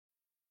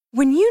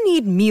When you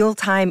need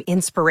mealtime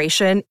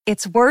inspiration,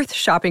 it's worth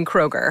shopping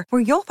Kroger,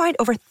 where you'll find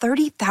over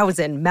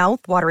 30,000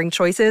 mouth-watering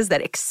choices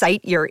that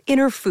excite your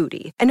inner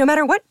foodie. And no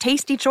matter what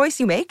tasty choice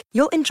you make,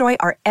 you'll enjoy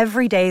our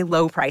everyday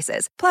low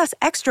prices, plus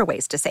extra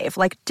ways to save,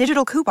 like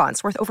digital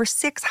coupons worth over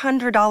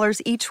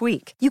 $600 each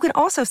week. You can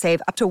also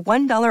save up to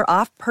 $1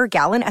 off per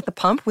gallon at the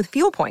pump with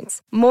fuel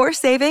points. More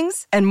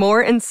savings and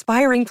more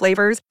inspiring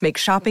flavors make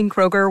shopping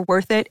Kroger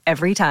worth it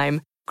every time.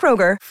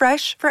 Kroger,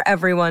 fresh for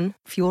everyone.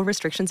 Fuel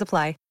restrictions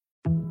apply.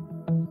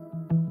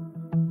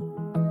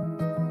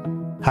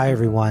 Hi,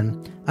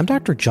 everyone. I'm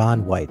Dr.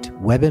 John White,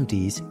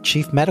 WebMD's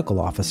Chief Medical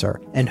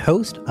Officer and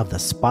host of the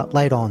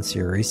Spotlight On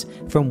series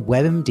from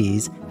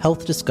WebMD's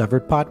Health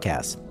Discovered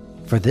podcast.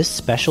 For this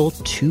special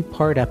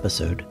two-part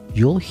episode,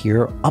 you'll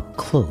hear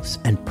up-close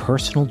and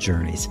personal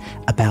journeys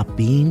about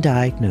being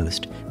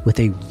diagnosed with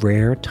a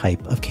rare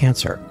type of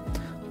cancer,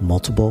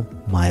 multiple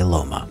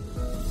myeloma.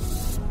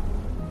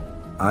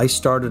 I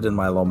started in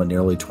myeloma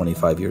nearly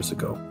 25 years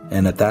ago.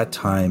 And at that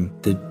time,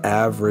 the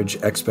average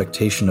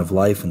expectation of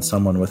life in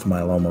someone with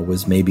myeloma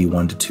was maybe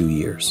 1 to 2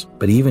 years.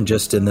 But even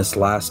just in this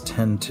last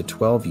 10 to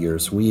 12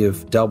 years, we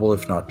have doubled,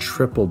 if not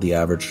tripled, the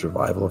average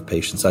survival of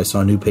patients. I saw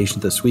a new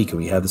patient this week, and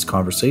we had this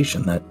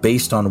conversation that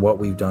based on what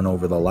we've done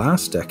over the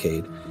last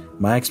decade,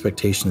 my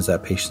expectation is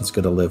that patient's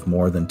going to live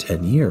more than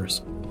 10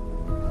 years.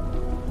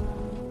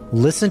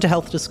 Listen to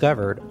Health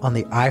Discovered on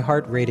the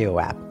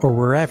iHeartRadio app or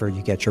wherever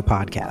you get your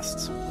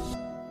podcasts.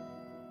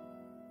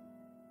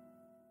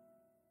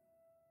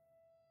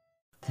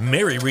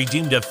 Mary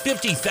redeemed a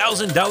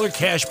 $50,000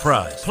 cash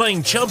prize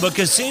playing Chumba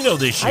Casino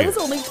this year. I was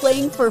only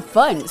playing for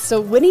fun,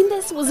 so winning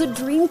this was a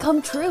dream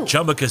come true.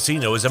 Chumba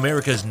Casino is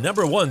America's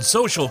 #1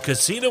 social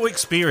casino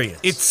experience.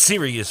 It's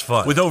serious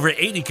fun. With over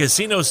 80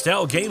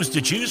 casino-style games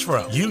to choose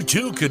from, you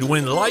too could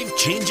win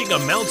life-changing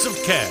amounts of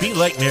cash. Be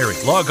like Mary.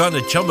 Log on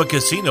to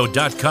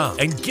ChumbaCasino.com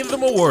and give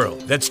them a whirl.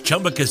 That's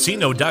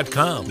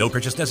ChumbaCasino.com. No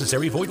purchase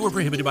necessary. Void where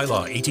prohibited by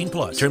law.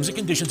 18+. Terms and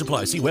conditions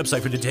apply. See website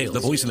for details. The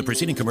voice in the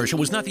preceding commercial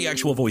was not the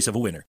actual voice of a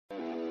winner.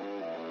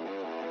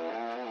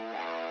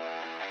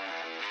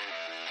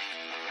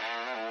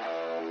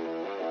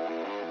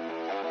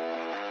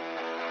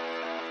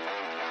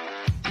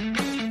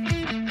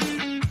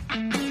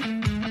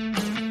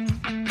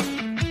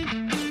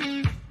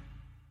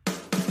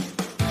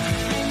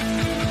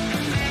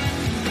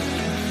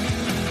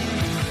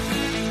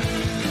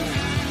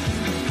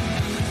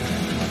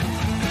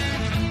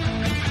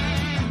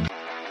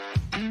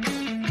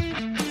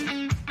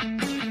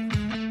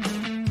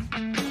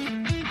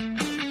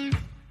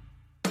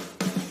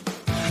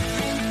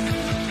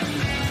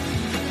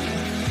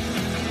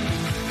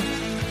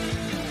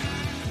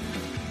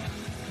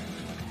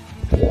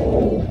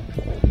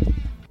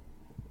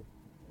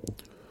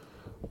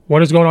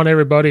 What is going on,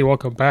 everybody?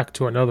 Welcome back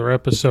to another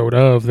episode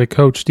of the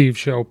Coach Steve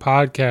Show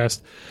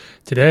podcast.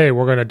 Today,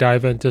 we're going to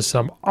dive into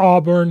some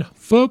Auburn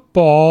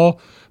football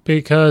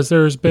because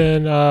there's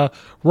been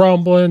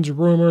rumblings,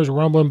 rumors,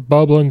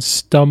 bubbling,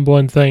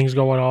 stumbling things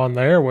going on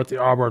there with the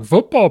Auburn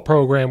football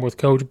program with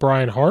Coach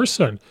Bryan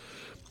Harsin.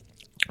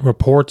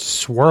 Reports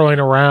swirling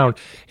around.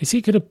 Is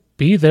he going to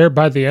be there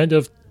by the end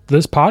of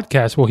this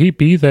podcast? Will he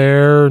be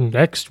there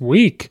next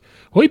week?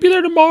 Will he be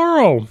there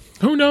tomorrow?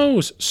 Who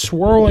knows?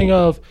 Swirling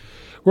of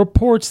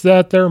reports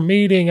that they're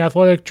meeting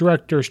athletic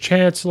directors,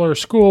 chancellor,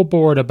 school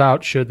board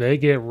about should they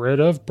get rid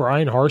of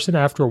Bryan Harsin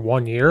after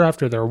 1 year,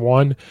 after their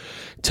one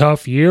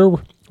tough year.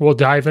 We'll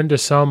dive into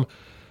some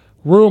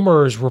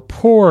rumors,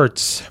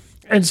 reports.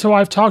 And so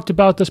I've talked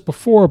about this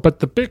before, but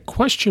the big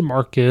question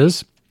mark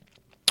is,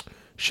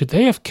 should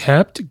they have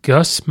kept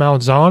Gus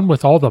Malzahn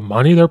with all the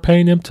money they're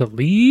paying him to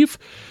leave?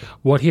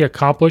 What he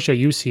accomplished at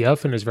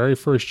UCF in his very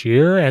first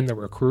year and the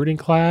recruiting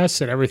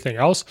class and everything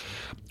else.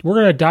 We're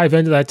going to dive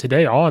into that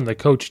today on the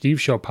Coach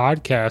Steve Show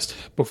podcast.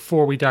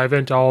 Before we dive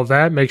into all of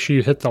that, make sure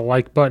you hit the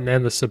like button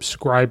and the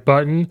subscribe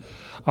button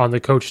on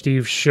the Coach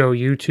Steve Show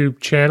YouTube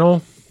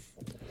channel.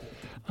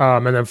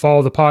 And then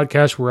follow the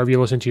podcast wherever you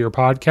listen to your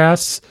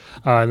podcasts.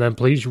 And then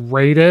please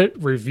rate it,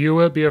 review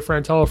it, be a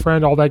friend, tell a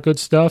friend, all that good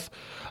stuff.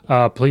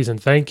 Please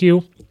and thank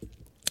you.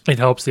 It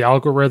helps the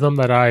algorithm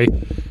that I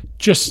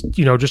just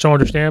don't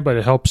understand, but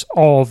it helps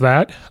all of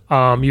that.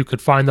 You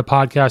could find the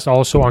podcast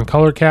also on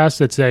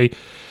Colorcast. It's a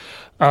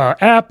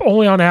app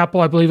only on Apple.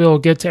 I believe it'll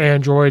get to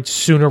Android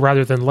sooner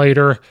rather than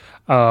later.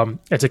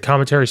 It's a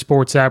commentary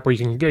sports app where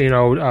you can,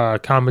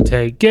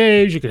 commentate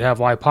games. You could have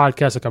live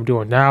podcasts like I'm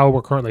doing now.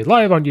 We're currently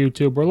live on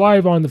YouTube. We're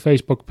live on the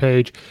Facebook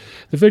page.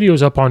 The video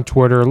is up on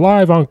Twitter,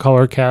 live on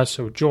Colorcast.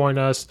 So join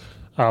us.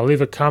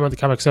 Leave a comment in the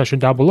comment section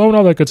down below and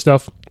all that good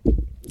stuff.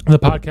 The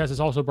podcast is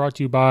also brought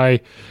to you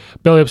by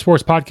Belly Up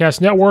Sports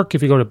Podcast Network.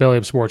 If you go to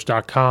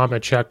bellyupsports.com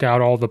and check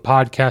out all the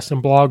podcasts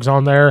and blogs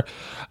on there,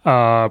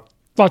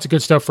 lots of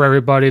good stuff for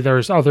everybody.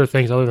 There's other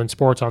things other than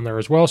sports on there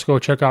as well, so go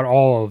check out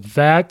all of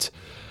that.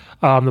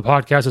 The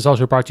podcast is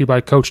also brought to you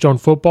by Coach Stone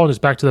Football and his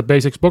Back to the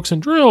Basics books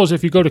and drills.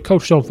 If you go to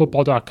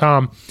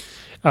CoachStoneFootball.com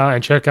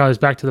and check out his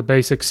Back to the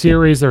Basics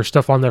series, there's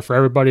stuff on there for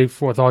everybody,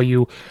 with all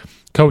you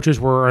coaches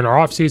were in our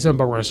off season,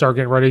 but we're going to start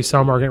getting ready.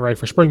 Some are getting ready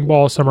for spring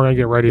ball. Some are going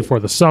to get ready for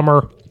the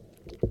summer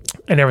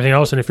and everything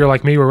else. And if you're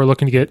like me, where we're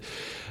looking to get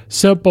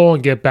simple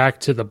and get back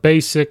to the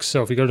basics.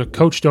 So if you go to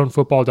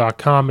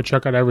coachstonefootball.com and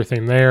check out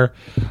everything there,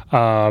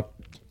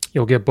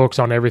 you'll get books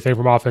on everything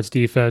from offense,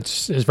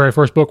 defense. His very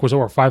first book was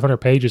over 500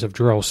 pages of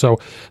drills. So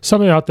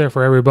something out there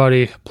for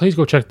everybody. Please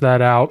go check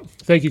that out.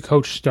 Thank you,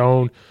 Coach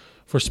Stone,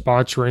 for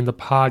sponsoring the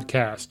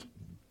podcast.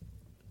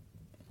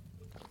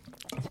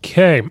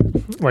 Okay,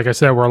 like I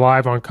said, we're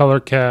live on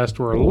Colorcast.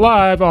 We're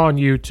live on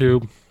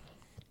YouTube.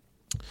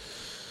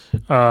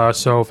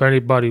 So if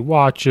anybody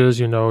watches,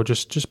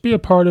 just be a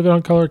part of it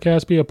on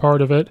Colorcast. Be a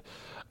part of it.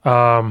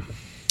 Fun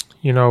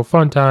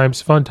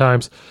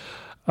times.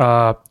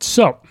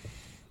 So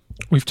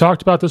we've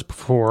talked about this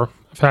before.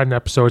 I've had an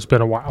episode. It's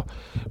been a while.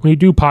 When you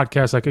do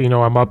podcasts,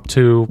 I'm up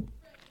to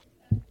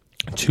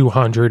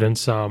 200 and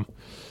some,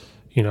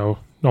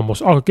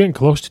 almost getting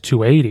close to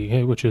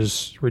 280, which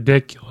is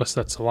ridiculous.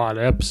 That's a lot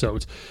of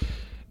episodes.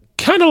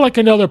 Kind of like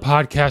another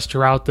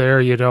podcaster out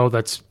there,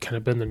 that's kind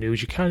of been the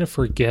news. You kind of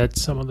forget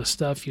some of the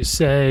stuff you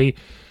say,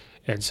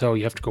 and so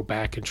you have to go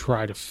back and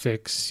try to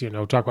fix,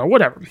 talk about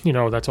whatever.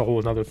 That's a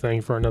whole other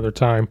thing for another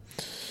time.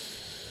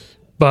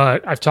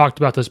 But I've talked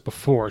about this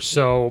before,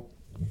 so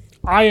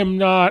I am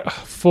not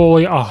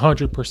fully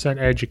 100%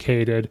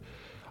 educated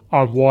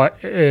on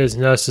what is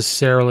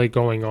necessarily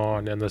going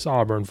on in this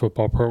Auburn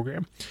football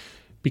program.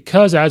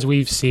 Because as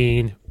we've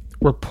seen,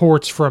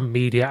 reports from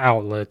media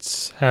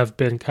outlets have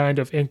been kind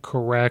of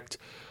incorrect,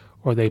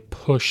 or they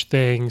push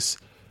things,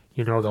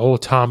 the whole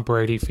Tom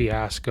Brady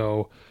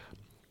fiasco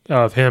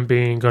of him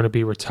going to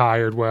be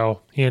retired.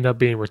 Well, he ended up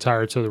being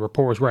retired, so the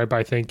report was right, but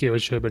I think it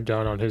should have been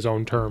done on his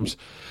own terms.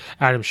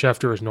 Adam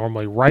Schefter is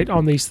normally right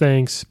on these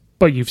things,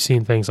 but you've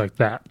seen things like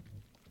that.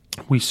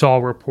 We saw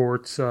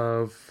reports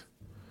of,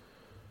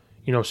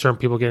 certain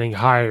people getting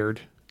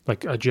hired,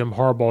 like a Jim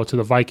Harbaugh to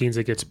the Vikings.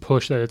 It gets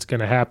pushed that it's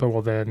going to happen.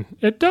 Well, then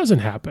it doesn't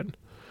happen.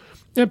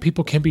 And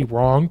people can be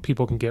wrong.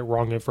 People can get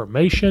wrong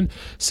information.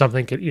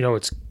 Something can,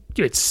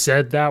 it's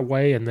said that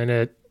way, and then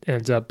it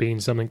ends up being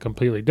something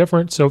completely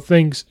different. So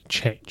things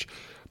change.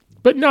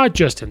 But not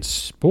just in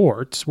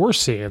sports. We're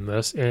seeing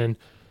this in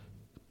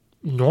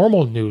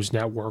normal news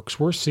networks.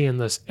 We're seeing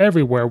this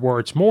everywhere, where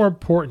it's more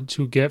important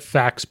to get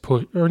facts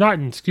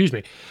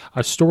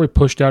a story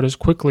pushed out as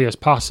quickly as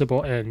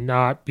possible and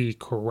not be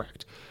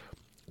correct.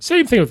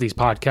 Same thing with these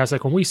podcasts.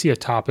 Like when we see a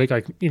topic,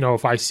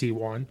 if I see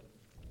one,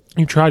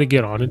 you try to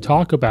get on and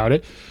talk about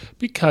it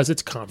because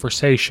it's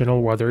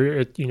conversational,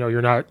 whether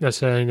you're not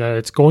necessarily that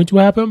it's going to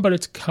happen, but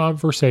it's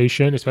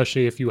conversation,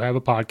 especially if you have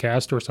a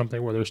podcast or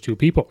something where there's two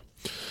people.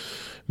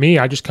 Me,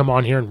 I just come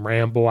on here and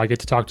ramble. I get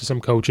to talk to some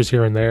coaches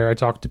here and there. I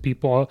talk to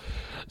people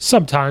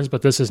sometimes,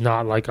 but this is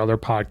not like other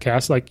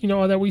podcasts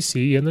that we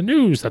see in the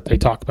news that they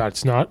talk about.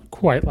 It's not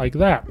quite like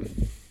that.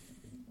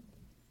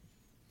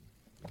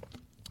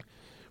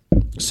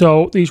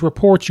 So these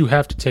reports you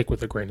have to take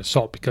with a grain of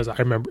salt, because I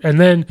remember, and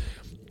then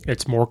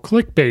it's more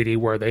clickbaity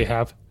where they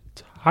have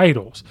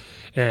titles.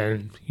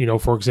 And,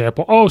 for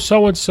example,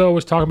 so-and-so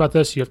is talking about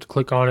this. You have to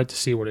click on it to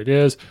see what it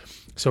is.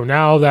 So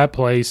now that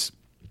place,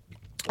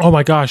 oh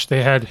my gosh,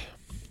 they had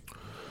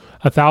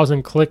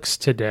 1,000 clicks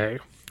today.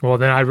 Well,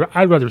 then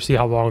I'd rather see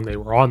how long they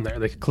were on there.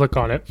 They could click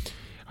on it.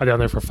 Are they on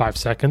there for 5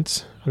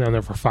 seconds? Are they on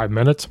there for 5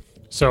 minutes?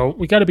 So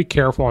we got to be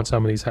careful on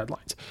some of these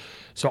headlines.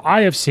 So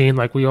I have seen,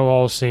 like we have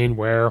all seen,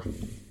 where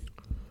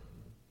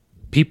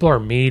people are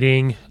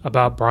meeting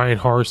about Brian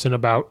Harsin,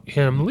 about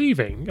him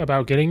leaving,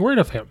 about getting rid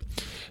of him.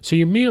 So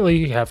you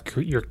immediately have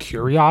your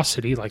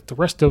curiosity, like the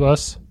rest of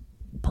us,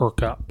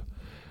 perk up.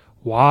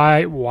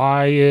 Why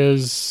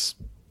is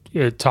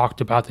it talked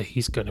about that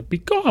he's going to be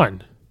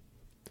gone?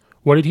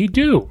 What did he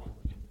do?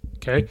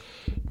 Okay.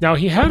 Now,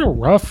 he had a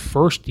rough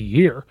first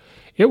year.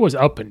 It was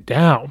up and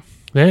down.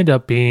 They ended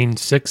up being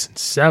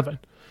 6-7.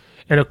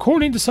 And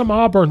according to some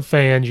Auburn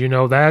fans,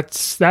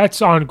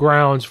 that's on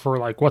grounds for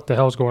what the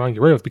hell's going on,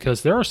 get rid of,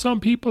 because there are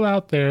some people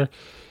out there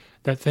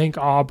that think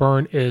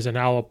Auburn is an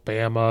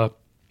Alabama,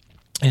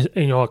 a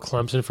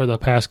Clemson for the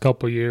past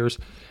couple of years.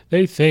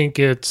 They think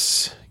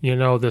it's,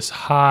 this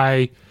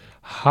high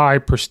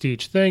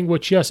prestige thing,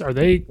 which, yes, are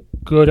they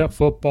good at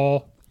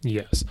football?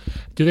 Yes.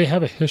 Do they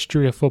have a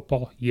history of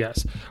football?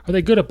 Yes. Are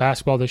they good at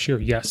basketball this year?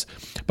 Yes.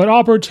 But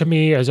Auburn, to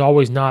me, has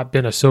always not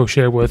been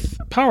associated with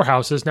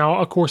powerhouses. Now,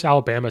 of course,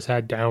 Alabama's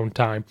had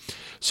downtime.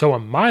 So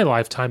in my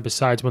lifetime,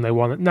 besides when they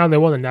won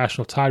the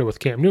national title with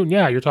Cam Newton,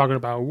 yeah, you're talking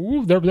about,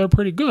 they're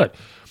pretty good.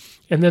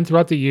 And then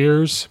throughout the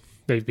years,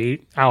 they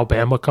beat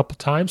Alabama a couple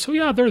times. So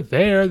yeah, they're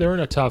there. They're in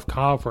a tough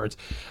conference.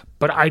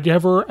 But I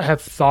never have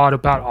thought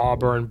about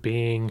Auburn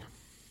being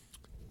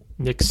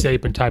Nick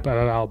Saban type of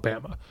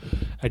Alabama,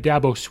 a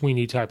Dabo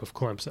Swinney type of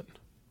Clemson,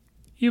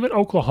 even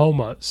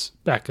Oklahoma's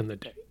back in the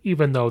day,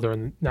 even though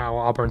now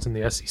Auburn's in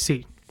the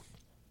SEC.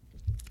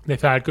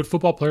 They've had good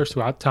football players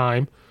throughout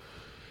time,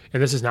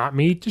 and this is not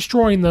me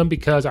destroying them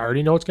because I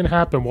already know what's going to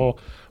happen. Well,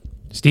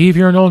 Steve,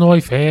 you're an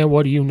Illinois fan.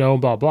 What do you know?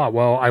 Blah, blah.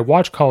 Well, I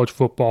watch college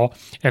football,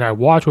 and I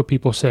watch what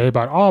people say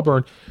about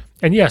Auburn,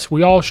 and yes,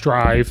 we all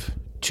strive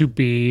to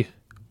be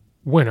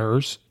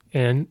winners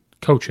in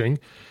coaching.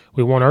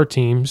 We want our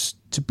teams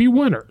to be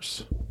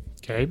winners.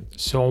 Okay,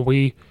 so when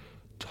we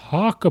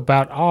talk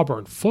about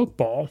Auburn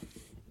football,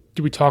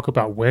 do we talk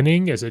about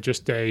winning? Is it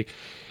just a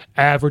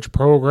average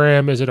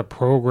program? Is it a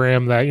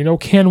program that,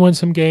 can win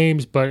some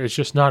games, but it's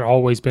just not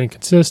always been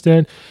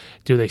consistent?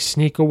 Do they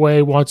sneak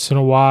away once in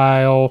a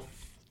while?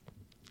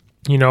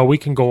 We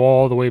can go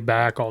all the way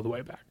back.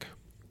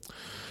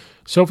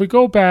 So if we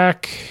go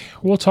back,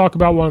 we'll talk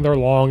about one of their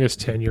longest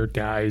tenured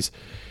guys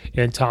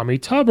in Tommy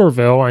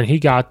Tuberville, and he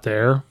got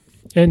there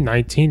in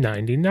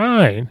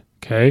 1999.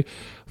 Okay,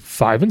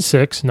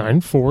 5-6,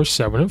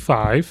 9-4,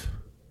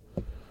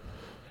 7-5,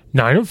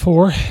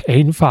 9-4,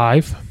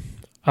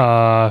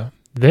 8-5.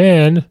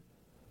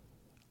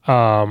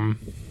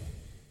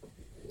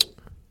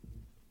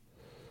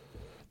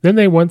 Then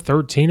they went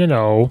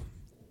 13-0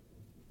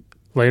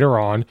 later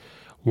on,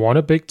 won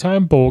a big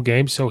time bowl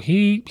game. So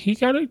he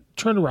got to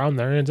turn around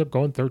there, ends up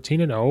going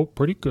 13-0,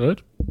 pretty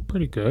good.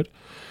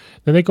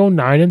 Then they go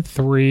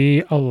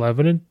 9-3,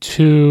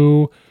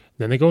 11-2.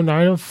 Then they go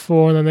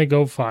 9-4, and then they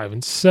go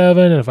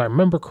 5-7. And if I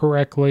remember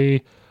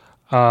correctly,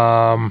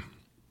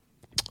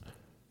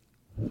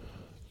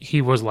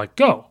 he was let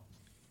go,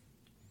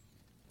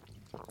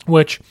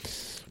 which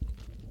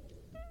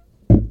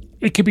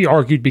it could be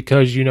argued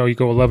because, you go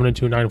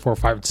 11-2, 9-4,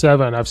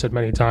 5-7. I've said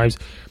many times,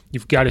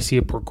 you've got to see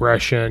a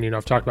progression.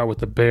 I've talked about with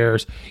the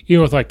Bears,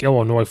 even with like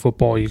Illinois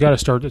football, you got to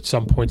start at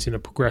some points in a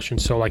progression.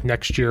 So like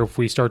next year, if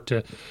we start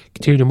to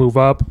continue to move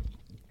up,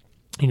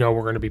 we're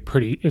going to be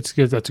it's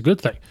good. That's a good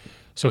thing.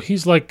 So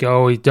he's let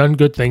go. He's done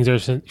good things there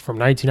from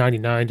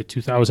 1999 to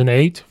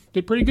 2008.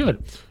 Did pretty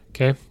good.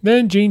 Okay.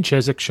 Then Gene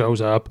Chizik shows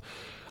up,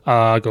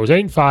 goes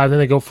 8-5. Then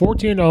they go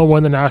 14-0,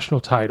 win the national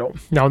title.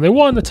 Now, when they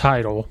won the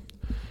title,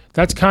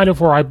 that's kind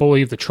of where I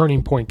believe the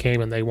turning point came,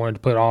 and they wanted to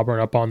put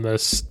Auburn up on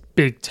this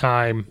big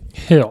time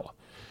hill.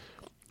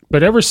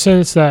 But ever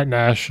since that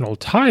national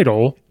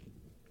title,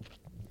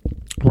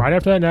 right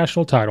after that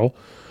national title,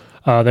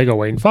 they go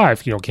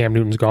 8-5. Cam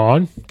Newton's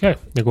gone. Okay,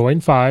 they go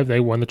 8-5. They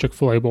won the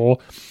Chick-fil-A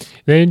Bowl.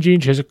 Then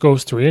Gene Chizik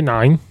goes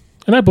 3-9,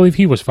 and I believe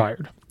he was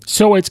fired.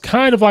 So it's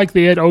kind of like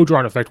the Ed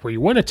Odron effect, where you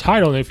win a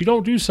title, and if you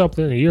don't do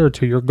something in a year or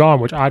two, you're gone,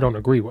 which I don't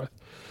agree with.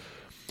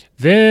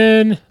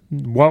 Then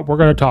what we're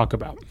going to talk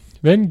about.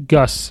 Then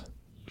Gus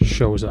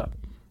shows up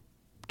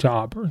to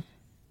Auburn.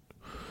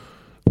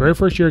 Very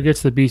first year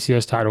gets the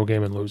BCS title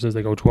game and loses.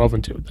 They go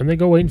 12-2. Then they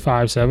go 8-5,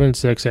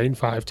 7-6,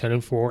 8-5,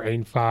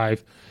 10-4,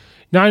 8-5.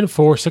 9-4,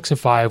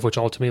 6-5, which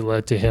ultimately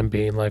led to him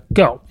being let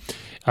go.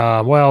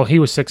 Well, he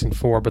was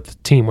 6-4, but the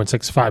team went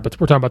 6-5. But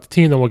we're talking about the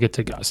team, then we'll get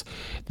to Gus.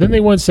 Then they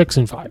went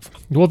 6-5.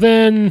 Well,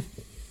 then,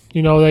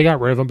 they got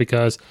rid of him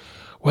because,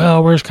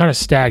 we're just kind of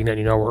stagnant.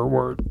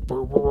 We're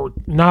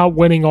not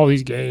winning all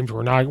these games.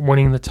 We're not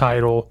winning the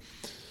title.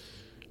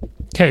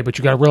 Okay, but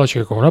you got to realize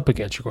you're going up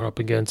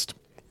against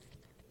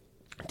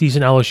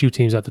decent LSU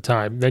teams at the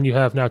time. Then you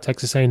have now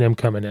Texas A&M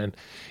coming in.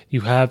 You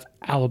have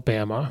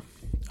Alabama.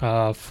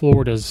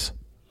 Florida's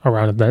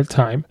around at that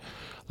time.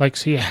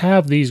 So you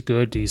have these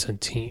good,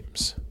 decent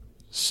teams.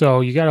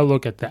 So you got to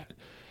look at that.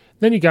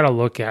 Then you got to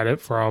look at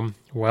it from,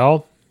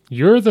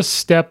 you're the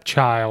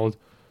stepchild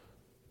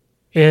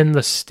in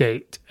the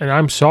state. And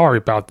I'm sorry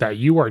about that.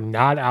 You are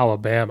not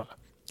Alabama.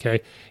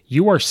 Okay.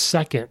 You are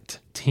second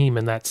team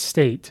in that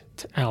state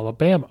to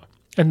Alabama.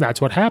 And that's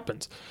what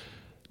happens.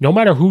 No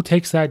matter who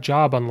takes that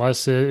job,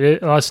 unless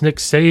Nick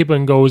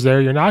Saban goes there,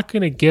 you're not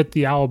going to get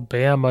the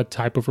Alabama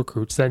type of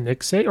recruits that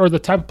Nick Saban, or the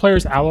type of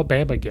players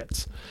Alabama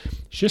gets.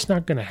 It's just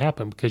not going to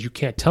happen, because you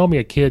can't tell me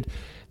a kid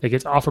that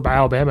gets offered by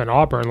Alabama and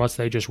Auburn, unless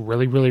they just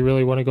really, really,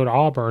 really want to go to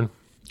Auburn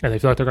and they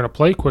feel like they're going to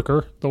play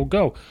quicker, they'll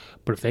go.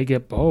 But if they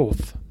get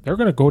both, they're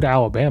going to go to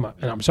Alabama.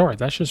 And I'm sorry,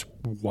 that's just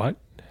what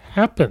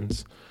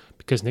happens,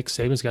 because Nick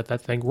Saban's got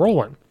that thing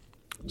rolling.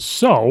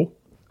 So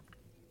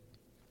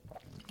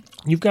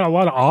you've got a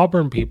lot of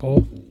Auburn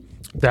people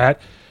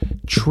that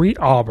treat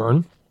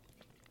Auburn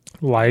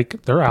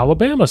like they're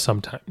Alabama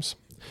sometimes.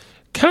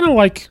 Kind of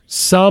like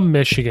some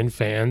Michigan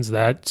fans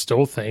that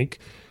still think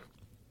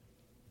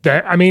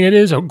that, it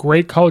is a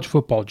great college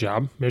football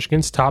job.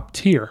 Michigan's top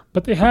tier,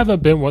 but they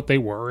haven't been what they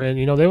were. And,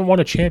 they haven't won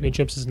a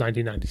championship since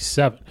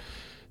 1997.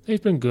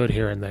 They've been good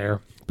here and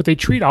there, but they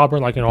treat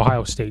Auburn like an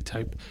Ohio State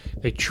type.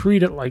 They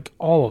treat it like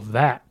all of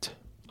that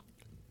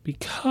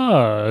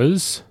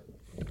because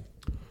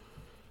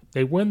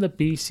they win the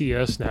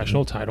BCS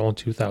national title in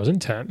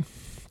 2010.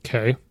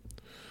 Okay.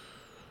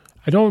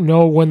 I don't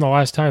know when the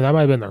last time, that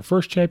might have been their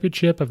first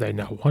championship. Have they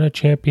not won a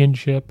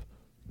championship?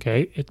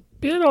 Okay. It's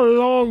been a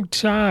long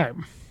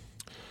time.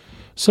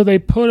 So they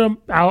put them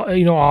out,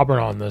 Auburn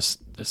on this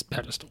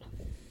pedestal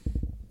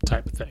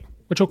type of thing.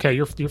 Which, okay,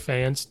 you're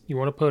fans. You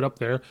want to put it up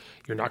there.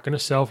 You're not going to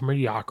sell for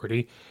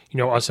mediocrity.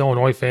 Us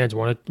Illinois fans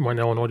want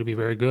Illinois to be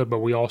very good, but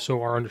we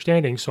also are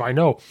understanding. So I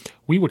know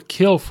we would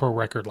kill for a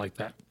record like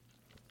that.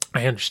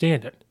 I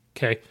understand it,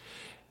 okay?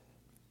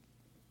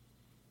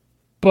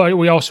 But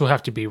we also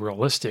have to be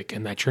realistic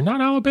in that you're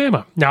not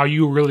Alabama. Now,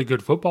 you a really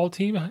good football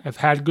team, have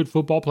had good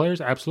football players?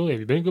 Absolutely.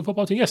 Have you been a good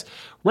football team? Yes.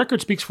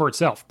 Record speaks for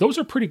itself. Those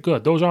are pretty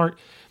good. Those aren't,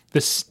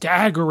 the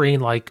staggering,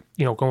 going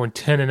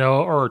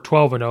 10-0 or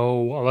 12-0,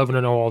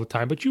 11-0 all the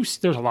time. But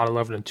there's a lot of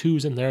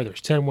 11-2s in there.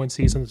 There's 10-win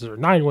seasons. There's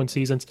 9-win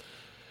seasons.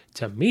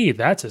 To me,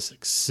 that's a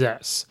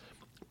success.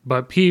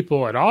 But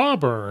people at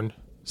Auburn,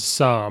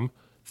 some,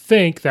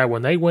 think that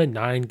when they win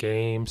 9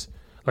 games,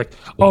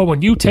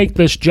 when you take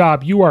this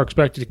job, you are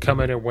expected to come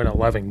in and win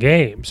 11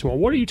 games. Well,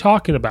 what are you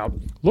talking about?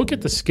 Look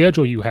at the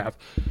schedule you have.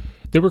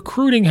 The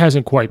recruiting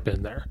hasn't quite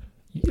been there.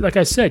 Like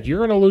I said, you're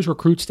going to lose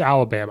recruits to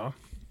Alabama.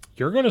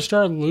 You're going to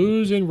start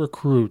losing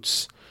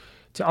recruits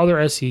to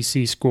other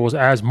SEC schools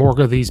as more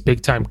of these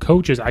big-time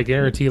coaches. I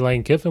guarantee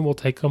Lane Kiffin will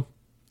take them.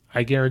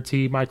 I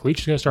guarantee Mike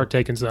Leach is going to start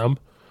taking some.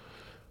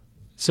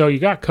 So you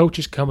got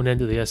coaches coming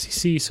into the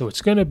SEC, so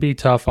it's going to be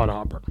tough on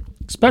Auburn,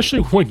 especially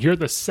when you're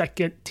the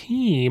second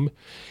team.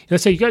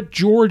 Let's say you got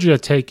Georgia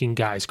taking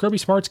guys. Kirby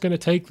Smart's going to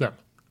take them.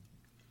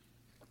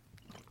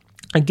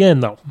 Again,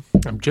 though,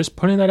 I'm just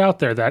putting that out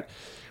there that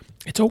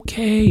it's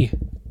okay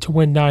to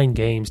win 9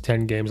 games,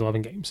 10 games,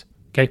 11 games.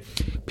 Okay,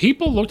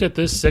 people looked at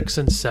this 6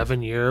 and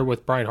 7 year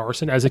with Brian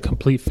Harsin as a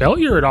complete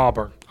failure at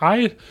Auburn.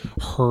 I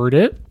heard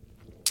it.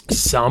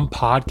 Some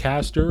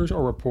podcasters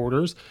or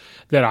reporters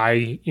that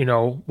I,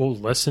 will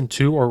listen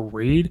to or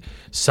read,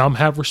 some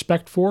have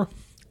respect for.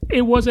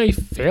 It was a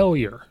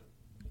failure.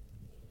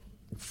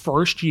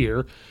 First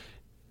year,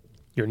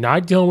 you're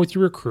not dealing with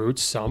your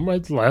recruits. Some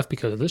had left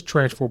because of this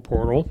transfer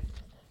portal,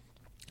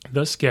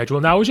 the schedule.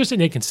 Now, it was just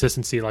an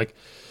inconsistency. I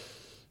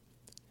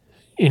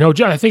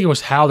think it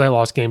was how they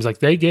lost games.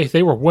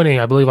 They were winning,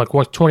 I believe,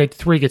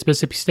 28-3 against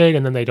Mississippi State,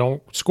 and then they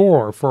don't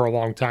score for a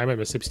long time, and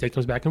Mississippi State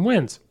comes back and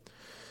wins.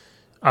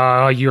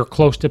 You're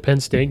close to Penn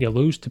State, and you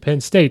lose to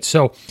Penn State.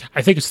 So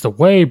I think it's the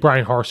way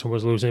Brian Harsin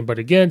was losing. But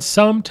again,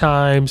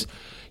 sometimes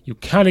you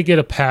kind of get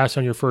a pass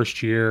on your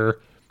first year.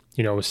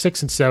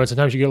 6 and 7,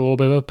 sometimes you get a little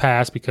bit of a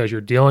pass because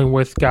you're dealing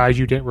with guys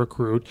you didn't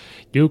recruit,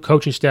 new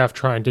coaching staff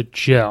trying to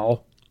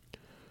gel.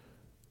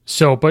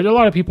 So, but a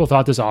lot of people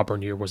thought this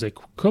Auburn year was a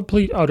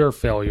complete, utter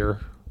failure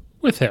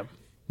with him.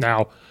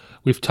 Now,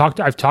 I've talked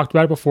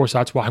about it before, so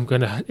that's why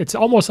it's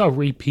almost a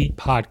repeat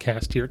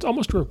podcast here. It's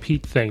almost a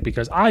repeat thing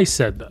because I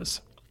said this.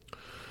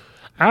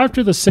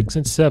 After the 6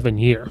 and 7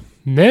 year,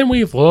 then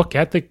we look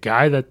at the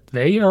guy that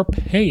they are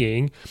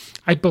paying,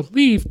 I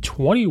believe,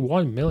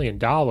 $21 million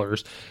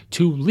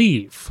to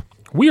leave.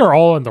 We are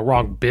all in the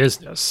wrong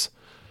business.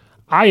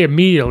 I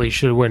immediately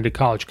should have went into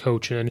college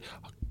coaching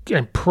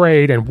and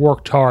prayed and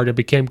worked hard and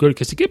became good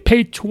because to get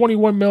paid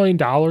 $21 million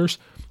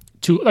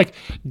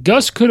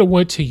Gus could have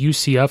went to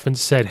UCF and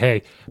said,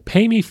 hey,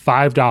 pay me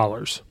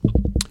 $5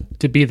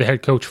 to be the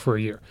head coach for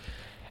a year.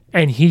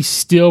 And he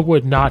still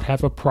would not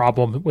have a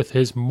problem with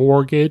his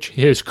mortgage,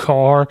 his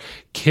car,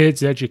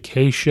 kids'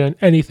 education,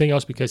 anything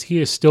else, because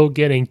he is still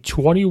getting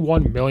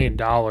 $21 million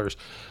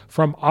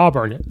from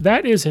Auburn.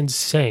 That is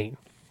insane.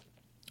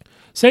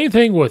 Same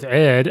thing with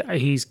Ed.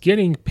 He's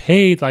getting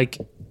paid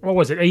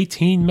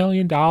 $18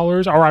 million?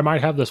 Or I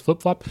might have this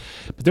flip-flop,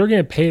 but they're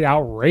getting paid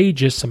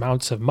outrageous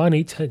amounts of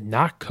money to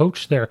not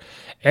coach there.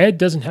 Ed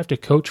doesn't have to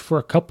coach for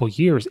a couple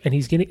years, and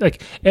he's getting,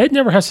 Ed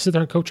never has to sit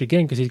there and coach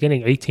again because he's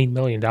getting $18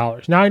 million.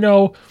 Now, I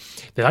know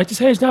they like to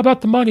say it's not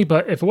about the money,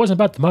 but if it wasn't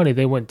about the money,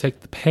 they wouldn't take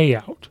the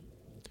payout.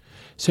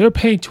 So they're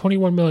paying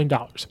 $21 million.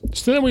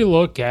 So then we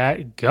look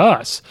at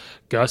Gus.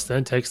 Gus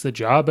then takes the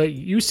job at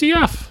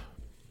UCF.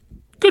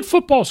 Good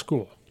football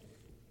school.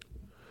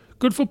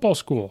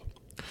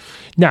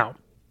 Now,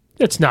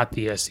 it's not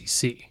the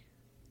SEC,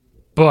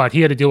 but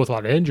he had to deal with a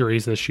lot of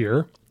injuries this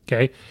year,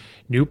 okay?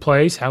 New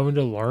place, having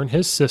to learn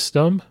his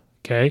system,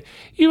 okay?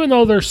 Even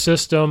though their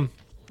system,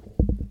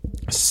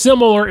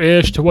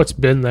 similar-ish to what's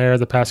been there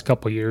the past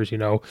couple of years,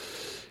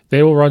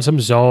 they will run some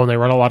zone, they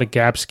run a lot of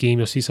gap scheme,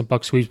 you'll see some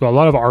buck sweeps, but a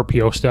lot of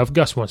RPO stuff.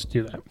 Gus wants to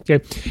do that,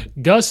 okay?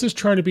 Gus is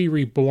trying to be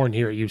reborn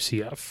here at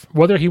UCF.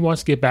 Whether he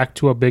wants to get back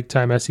to a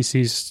big-time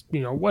SEC's,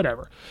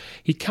 whatever.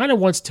 He kind of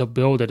wants to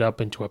build it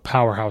up into a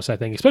powerhouse, I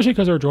think, especially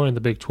because they're joining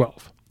the Big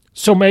 12.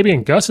 So maybe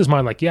in Gus's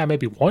mind,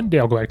 maybe one day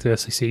I'll go back to the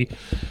SEC.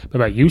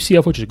 But about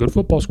UCF, which is a good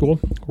football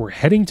school, we're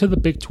heading to the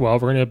Big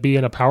 12. We're going to be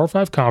in a Power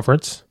 5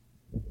 conference,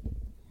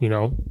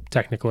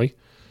 technically.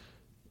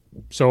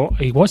 So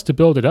he wants to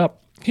build it up.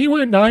 He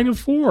went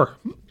 9-4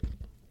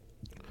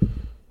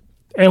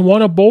 and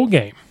won a bowl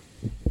game.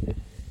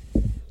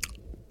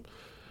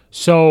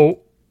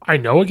 So I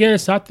know, again,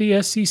 it's not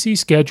the SEC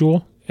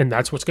schedule, and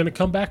that's what's going to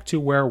come back to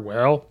where,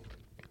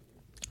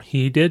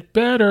 he did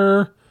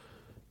better.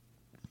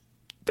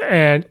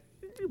 And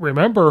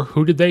remember,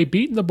 who did they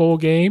beat in the bowl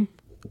game?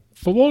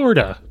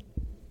 Florida.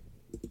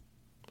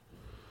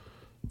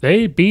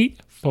 They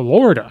beat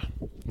Florida.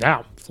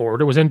 Now,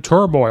 Florida was in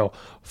turmoil.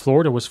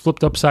 Florida was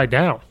flipped upside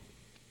down.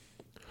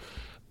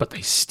 But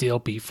they still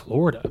beat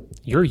Florida.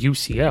 You're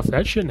UCF.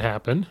 That shouldn't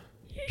happen.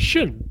 You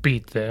shouldn't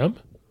beat them.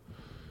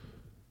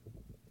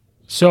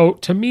 So,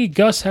 to me,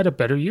 Gus had a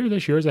better year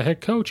this year as a head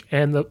coach.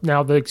 And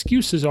now the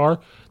excuses are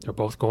they're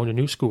both going to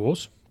new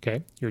schools.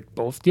 Okay. You're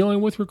both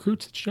dealing with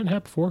recruits that you didn't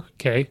have before.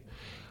 Okay.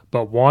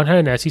 But one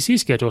had an SEC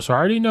schedule. So, I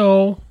already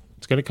know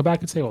it's going to come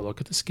back and say,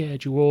 look at the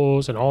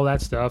schedules and all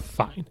that stuff.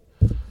 Fine.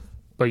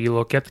 But you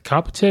look at the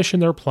competition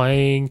they're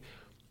playing,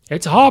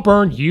 it's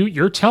Auburn.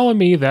 You're telling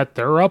me that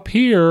they're up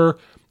here,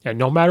 and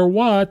no matter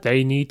what,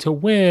 they need to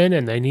win,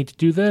 and they need to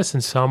do this,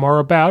 and some are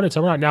about it,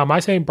 some are not. Now, am I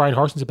saying Brian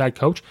Harson's a bad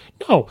coach?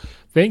 No.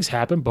 Things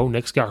happen. Bo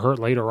Nix got hurt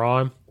later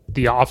on.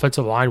 The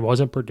offensive line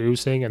wasn't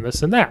producing, and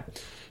this and that.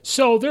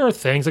 So there are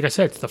things, like I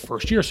said, it's the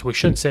first year, so we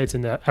shouldn't say it's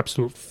an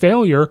absolute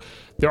failure.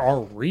 There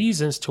are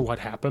reasons to what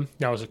happened.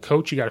 Now, as a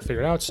coach, you got to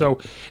figure it out. So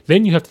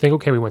then you have to think,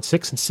 okay, we went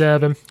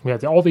 6-7. We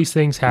had all these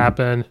things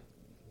happen.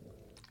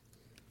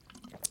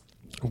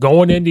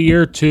 Going into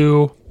year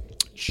 2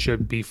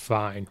 should be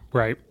fine,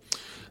 right?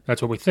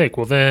 That's what we think.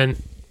 Well, then,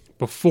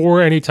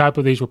 before any type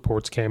of these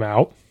reports came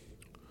out,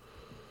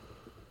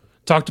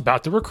 talked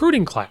about the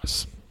recruiting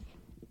class.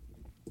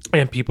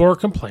 And people are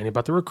complaining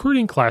about the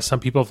recruiting class. Some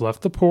people have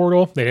left the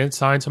portal. They didn't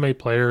sign so many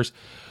players.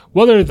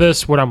 Whether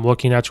what I'm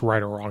looking at, is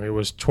right or wrong. It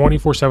was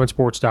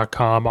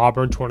 247sports.com,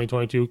 Auburn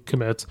 2022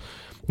 commits.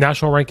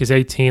 National rank is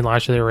 18.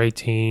 Last year they were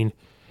 18.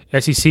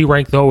 SEC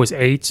rank, though, is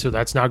 8, so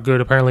that's not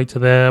good apparently to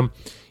them.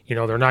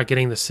 They're not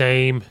getting the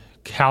same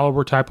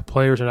caliber type of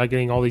players. They're not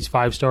getting all these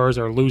 5 stars.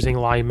 They're losing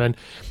linemen.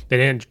 They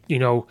didn't,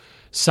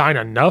 sign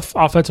enough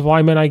offensive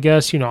linemen, I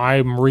guess.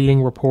 I'm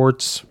reading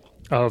reports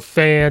of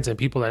fans and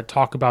people that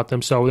talk about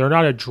them. So they're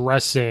not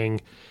addressing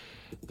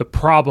the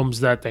problems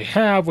that they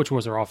have, which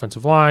was their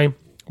offensive line.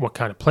 What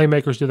kind of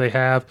playmakers do they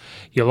have?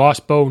 You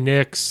lost Bo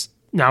Nix.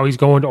 Now he's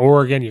going to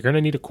Oregon. You're going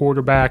to need a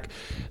quarterback.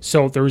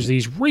 So there's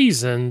these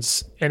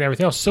reasons and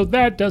everything else. So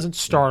that doesn't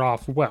start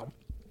off well.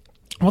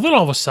 Well, then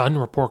all of a sudden, a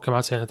report comes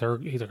out saying that they're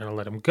either going to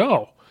let him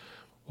go.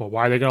 Well,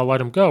 why are they going to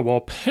let him go? Well,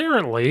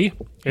 apparently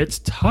it's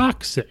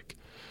toxic.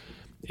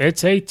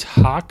 It's a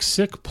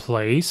toxic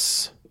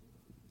place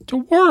to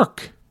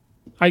work,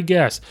 I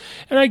guess.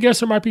 And I guess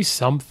there might be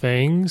some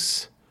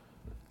things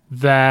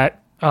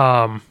that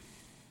are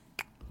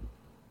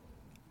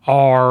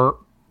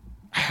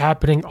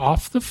happening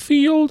off the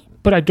field,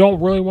 but I don't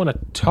really want to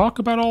talk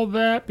about all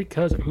that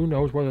because who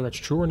knows whether that's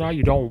true or not.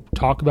 You don't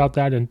talk about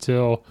that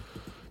until,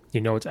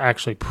 it's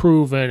actually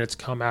proven, it's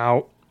come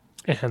out,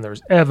 and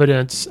there's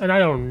evidence, and I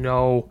don't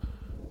know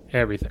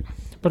everything.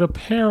 But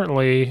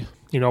apparently,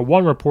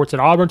 one report said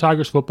Auburn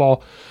Tigers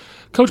football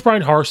Coach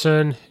Brian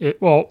Harsin,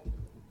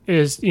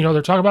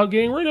 they're talking about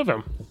getting rid of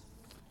him.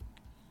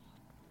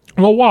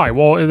 Well, why?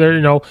 Well,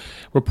 there,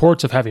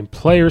 reports of having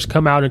players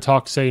come out and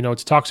say,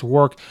 it's toxic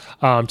work,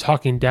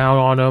 talking down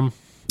on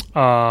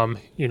him,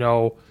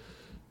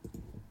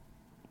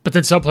 but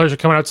then some players are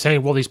coming out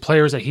saying, well, these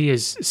players that he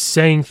is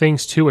saying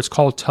things to, it's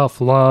called tough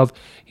love.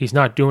 He's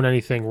not doing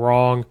anything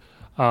wrong.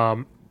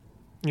 One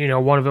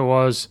of it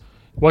was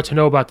what to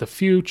know about the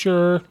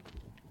future.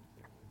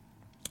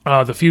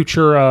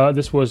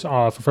 This was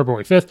for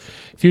February 5th.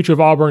 Future of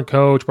Auburn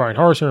coach Brian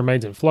Harsin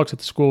remains in flux at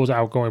the school's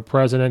outgoing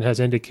president has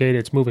indicated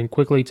it's moving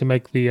quickly to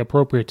make the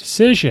appropriate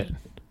decision.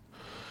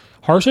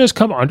 Harsin has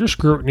come under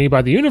scrutiny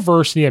by the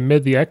university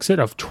amid the exit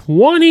of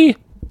 20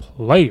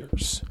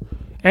 players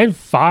and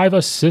 5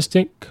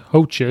 assistant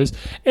coaches.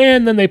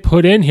 And then they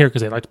put in here,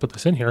 because they like to put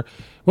this in here,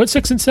 went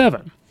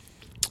 6-7.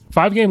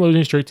 5-game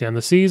losing streak to end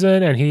the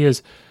season, and he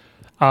is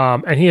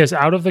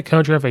out of the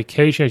country on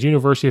vacation as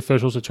university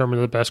officials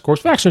determine the best course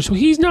of action. So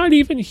he's not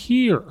even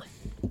here.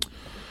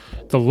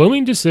 The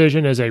looming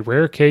decision is a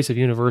rare case of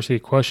university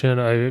question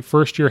a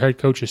first-year head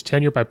coach's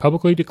tenure by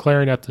publicly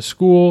declaring at the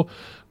school,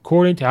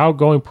 according to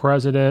outgoing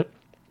president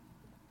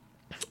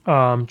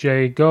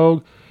Jay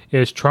Gog,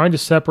 is trying to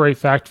separate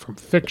fact from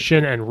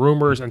fiction and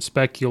rumors and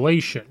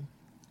speculation.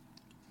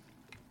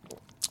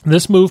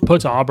 This move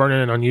puts Auburn in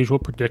an unusual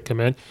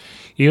predicament,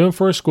 even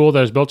for a school that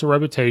has built a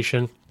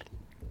reputation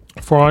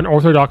for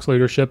unorthodox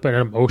leadership and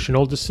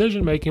emotional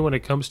decision-making when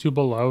it comes to the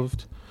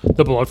beloved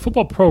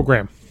football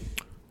program.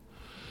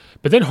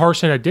 But then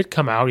Harsin did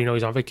come out,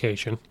 he's on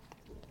vacation.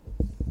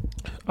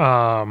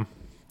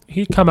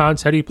 He come out and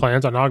said he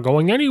plans on not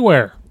going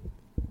anywhere.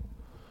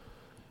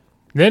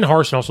 Then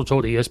Harsin also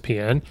told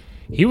ESPN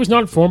he was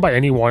not informed by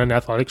anyone in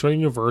athletics or the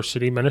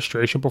university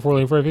administration before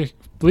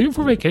leaving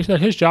for vacation that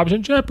his job is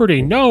in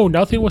jeopardy. No,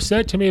 nothing was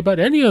said to me about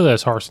any of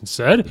this, Harsin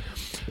said.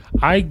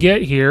 I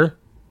get here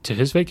to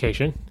his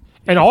vacation,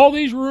 and all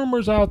these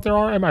rumors out there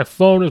are, and my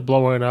phone is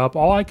blowing up.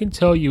 All I can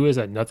tell you is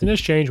that nothing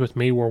has changed with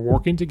me. We're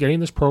working to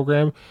getting this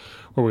program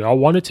where we all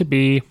want it to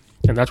be,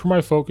 and that's where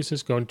my focus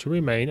is going to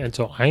remain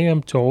until I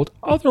am told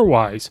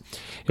otherwise.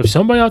 If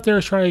somebody out there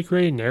is trying to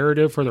create a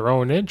narrative for their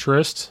own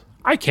interests,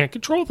 I can't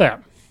control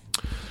that.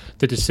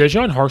 The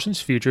decision on Harsin's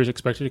future is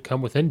expected to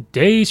come within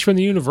days from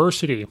the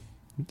university,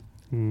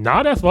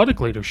 not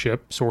athletic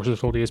leadership, sources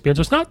told ESPN.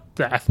 So it's not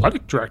the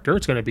athletic director,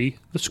 it's going to be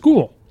the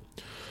school.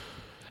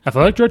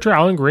 Athletic Director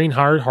Alan Green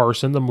hired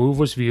Harsin. The move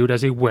was viewed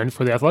as a win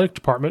for the athletic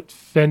department,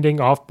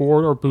 fending off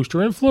board or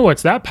booster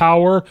influence. That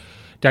power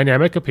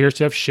dynamic appears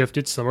to have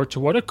shifted, similar to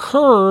what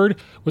occurred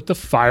with the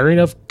firing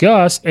of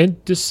Gus in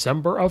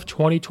December of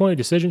 2020.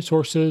 Decision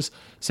sources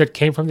said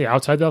came from the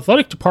outside the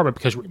athletic department,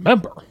 because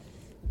remember,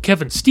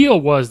 Kevin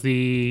Steele was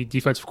the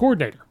defensive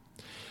coordinator,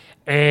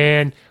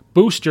 and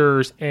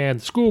boosters and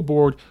the school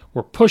board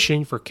were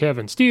pushing for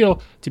Kevin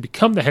Steele to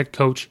become the head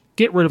coach,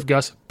 get rid of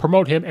Gus,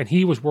 promote him, and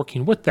he was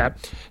working with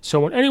that. So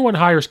when anyone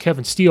hires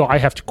Kevin Steele, I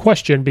have to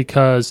question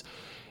because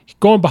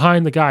going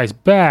behind the guy's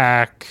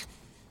back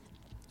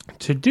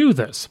to do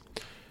this.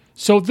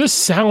 So this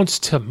sounds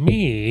to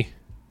me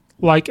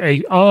like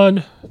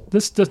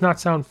this does not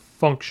sound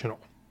functional.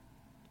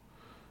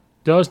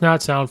 Does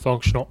not sound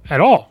functional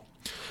at all.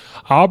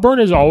 Auburn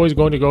is always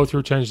going to go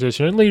through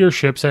transition in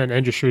leaderships and an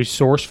industry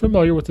source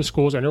familiar with the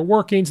school's inner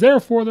workings.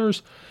 Therefore,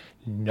 there's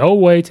no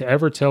way to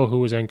ever tell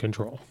who is in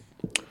control.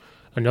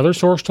 Another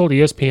source told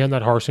ESPN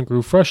that Harsin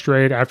grew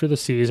frustrated after the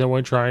season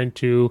when trying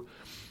to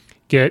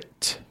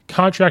get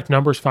contract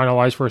numbers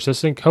finalized for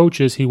assistant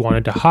coaches he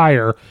wanted to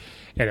hire,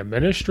 and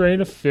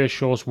administrative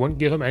officials wouldn't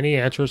give him any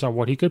answers on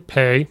what he could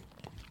pay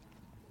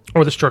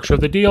or the structure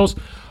of the deals.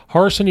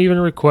 Harsin even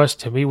requested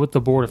to meet with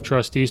the Board of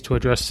Trustees to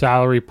address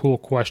salary pool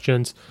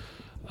questions.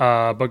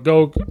 But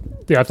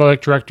the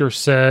athletic director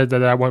said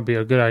that wouldn't be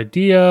a good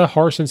idea.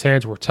 Harsin's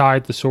hands were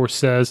tied, the source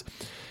says.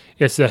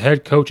 It's the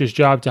head coach's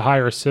job to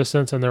hire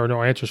assistants, and there were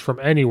no answers from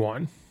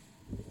anyone.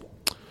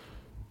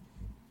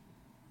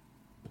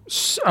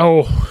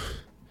 So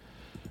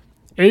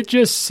it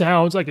just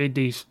sounds like a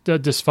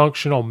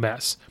dysfunctional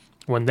mess.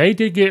 When they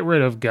did get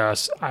rid of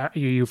Gus,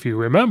 if you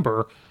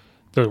remember,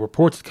 the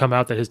reports had come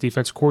out that his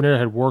defense coordinator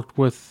had worked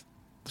with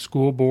the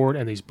school board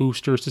and these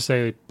boosters to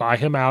say, buy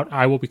him out,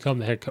 I will become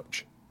the head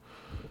coach.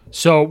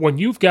 So when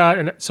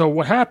so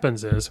what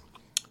happens is,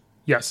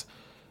 yes,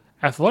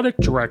 athletic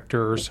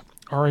directors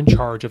are in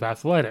charge of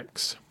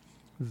athletics.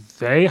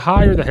 They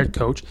hire the head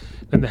coach,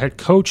 and the head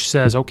coach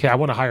says, okay, I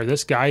want to hire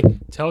this guy,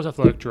 tells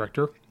athletic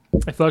director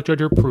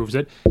approves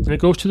it, then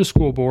it goes to the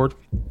school board,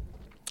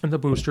 and the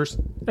boosters,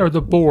 or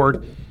the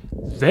board,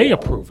 they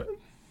approve it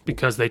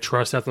because they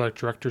trust athletic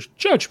director's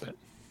judgment.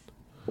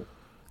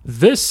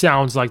 This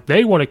sounds like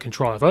they want to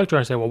control athletic director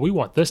and say, well, we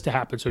want this to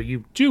happen, so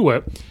you do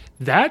it.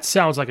 That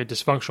sounds like a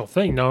dysfunctional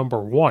thing, number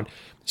one.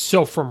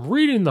 So from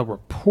reading the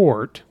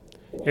report,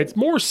 it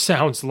more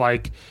sounds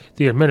like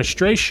the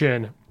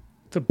administration,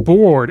 the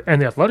board,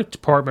 and the athletic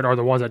department are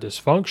the ones that are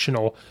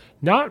dysfunctional,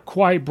 not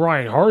quite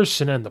Brian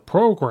Harsin and the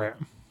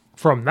program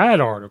from that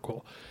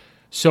article.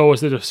 So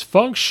is the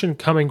dysfunction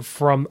coming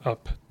from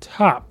up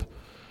top?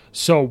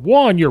 So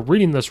one, you're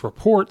reading this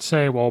report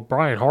saying, well,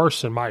 Brian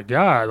Harsin, my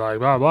God, like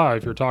blah, blah,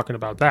 if you're talking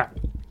about that.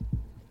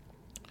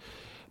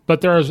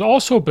 But there has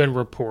also been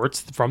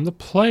reports from the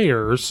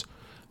players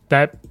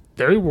that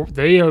they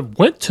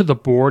went to the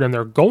board and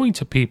they're going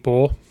to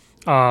people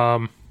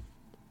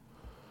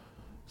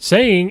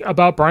saying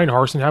about Brian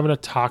Harsin having a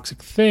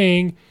toxic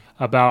thing,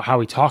 about how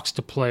he talks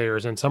to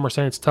players, and some are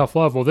saying it's tough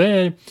love. Well,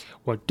 then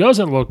what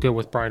doesn't look good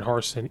with Brian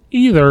Harsin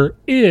either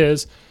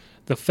is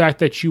the fact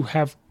that you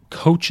have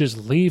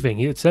coaches leaving.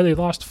 He said they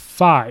lost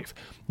 5.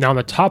 Now, on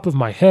the top of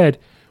my head,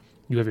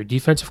 you have your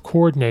defensive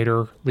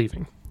coordinator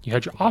leaving. You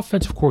had your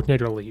offensive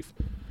coordinator leave.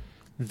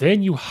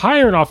 Then you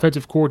hire an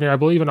offensive coordinator, I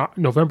believe, in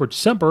November,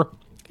 December,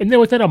 and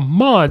then within a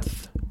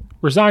month,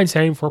 resign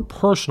saying for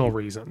personal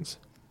reasons.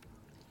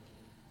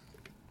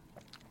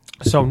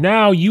 So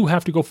now you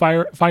have to go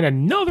find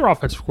another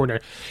offensive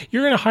coordinator.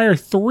 You're going to hire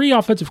 3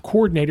 offensive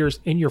coordinators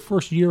in your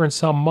first year and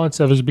some months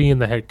of us being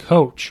the head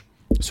coach.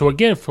 So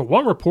again, for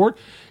one report,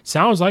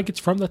 sounds like it's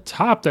from the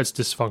top that's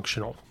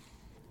dysfunctional.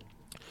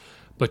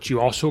 But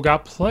you also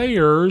got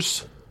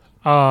players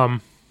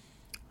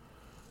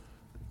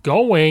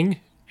going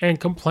and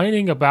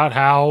complaining about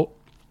how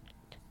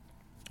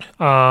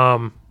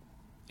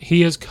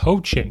he is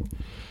coaching.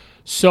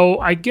 So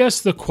I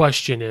guess the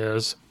question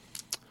is,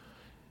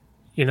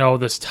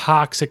 this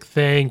toxic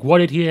thing, what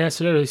did he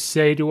necessarily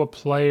say to a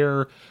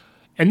player?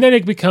 And then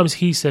it becomes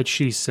he said,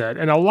 she said.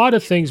 And a lot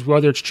of things,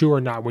 whether it's true or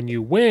not, when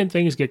you win,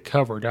 things get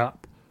covered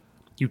up.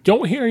 You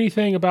don't hear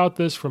anything about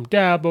this from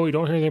Dabo. You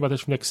don't hear anything about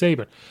this from Nick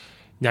Saban.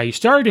 Now, you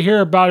started to hear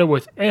about it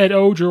with Ed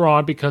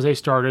Ogeron because they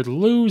started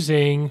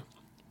losing.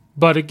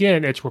 But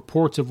again, it's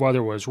reports of whether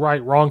it was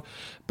right, wrong.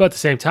 But at the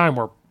same time,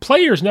 where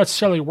players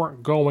necessarily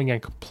weren't going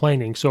and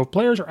complaining. So if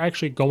players are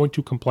actually going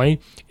to complain,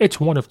 it's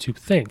one of two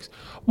things.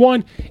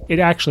 One, it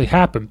actually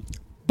happened.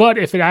 But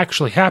if it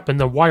actually happened,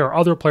 then why are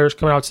other players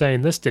coming out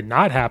saying this did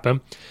not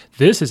happen?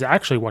 This is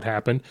actually what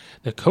happened.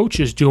 The coach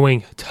is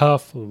doing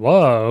tough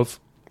love.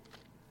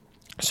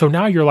 So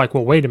now you're like,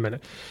 well, wait a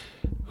minute.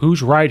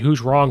 Who's right?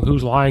 Who's wrong?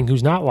 Who's lying?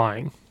 Who's not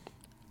lying?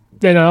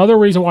 Then another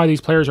reason why these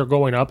players are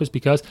going up is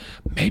because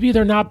maybe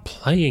they're not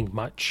playing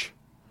much.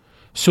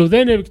 So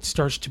then it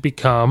starts to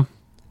become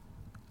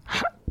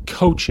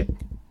coaching.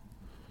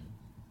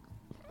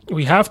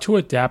 We have to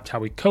adapt how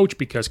we coach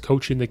because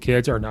coaching the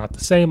kids are not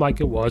the same like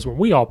it was when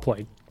we all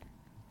played.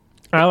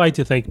 I like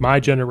to think my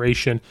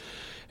generation,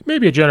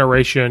 maybe a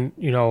generation,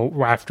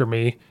 after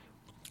me,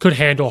 could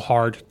handle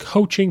hard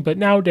coaching, but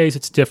nowadays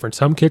it's different.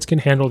 Some kids can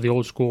handle the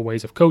old school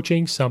ways of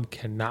coaching, some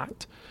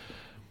cannot.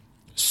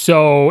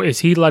 So is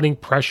he letting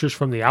pressures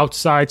from the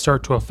outside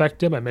start to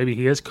affect him, and maybe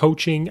he is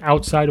coaching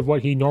outside of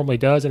what he normally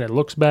does and it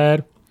looks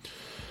bad?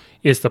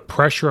 Is the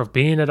pressure of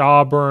being at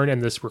Auburn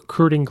and this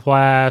recruiting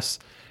class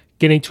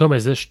getting to him?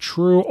 Is this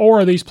true?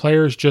 Or are these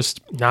players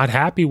just not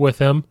happy with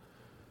him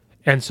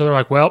And so they're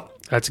like, well,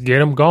 let's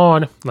get him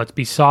gone. Let's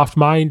be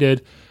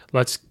soft-minded.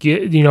 Let's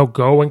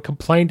go and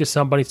complain to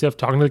somebody instead of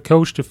talking to the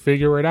coach to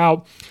figure it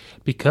out.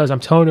 Because I'm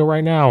telling you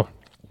right now,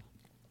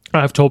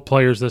 I've told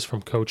players this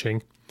from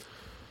coaching,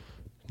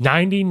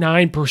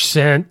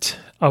 99%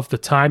 of the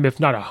time, if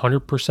not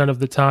 100% of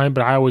the time,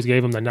 but I always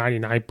gave them the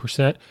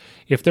 99%.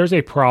 If there's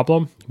a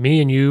problem, me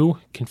and you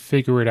can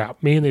figure it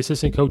out. Me and the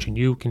assistant coach and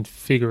you can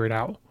figure it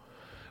out.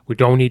 We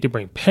don't need to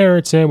bring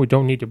parents in. We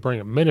don't need to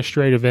bring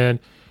administrative in.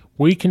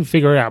 We can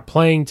figure it out.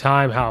 Playing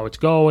time, how it's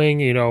going,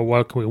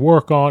 what can we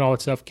work on, all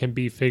that stuff can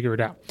be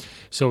figured out.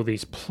 So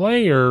these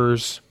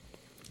players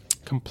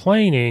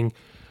complaining,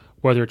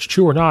 whether it's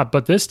true or not,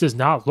 but this does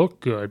not look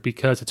good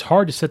because it's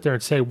hard to sit there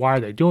and say, why are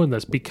they doing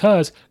this?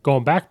 Because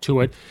going back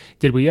to it,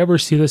 did we ever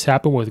see this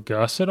happen with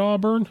Gus at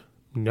Auburn?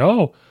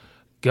 No.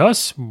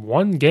 Gus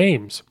won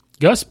games.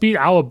 Gus beat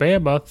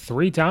Alabama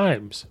 3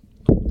 times.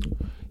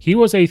 He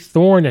was a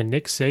thorn in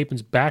Nick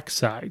Saban's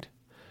backside.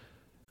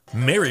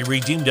 Mary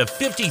redeemed a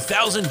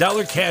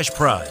 $50,000 cash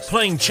prize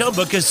playing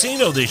Chumba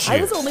Casino this year.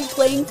 I was only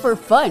playing for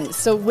fun,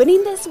 so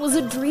winning this was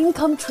a dream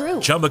come true.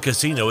 Chumba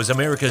Casino is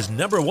America's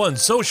 #1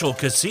 social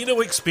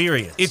casino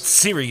experience. It's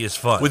serious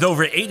fun. With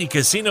over 80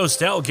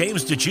 casino-style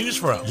games to choose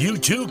from, you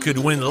too could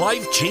win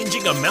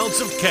life-changing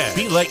amounts of cash.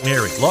 Be like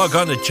Mary. Log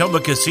on to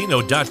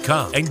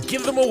ChumbaCasino.com and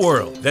give them a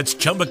whirl. That's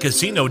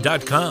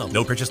ChumbaCasino.com.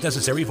 No purchase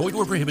necessary. Void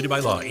or prohibited by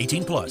law.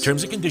 18+.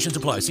 Terms and conditions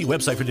apply. See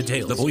website for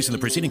details. The voice in the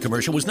preceding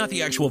commercial was not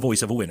the actual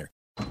voice of a winner.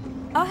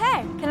 Oh,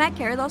 hey, can I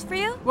carry those for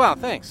you? Wow,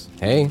 thanks.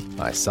 Hey,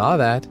 I saw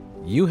that.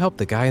 You helped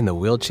the guy in the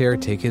wheelchair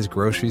take his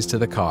groceries to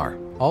the car,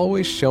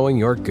 always showing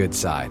your good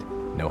side.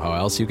 Know how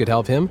else you could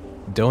help him?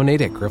 Donate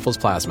at Grifols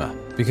Plasma,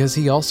 because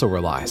he also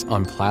relies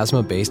on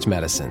plasma-based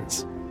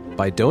medicines.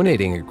 By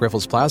donating at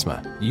Grifols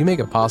Plasma, you make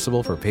it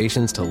possible for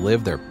patients to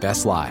live their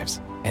best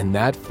lives. And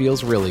that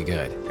feels really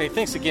good. Hey,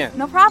 thanks again.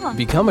 No problem.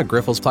 Become a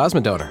Grifols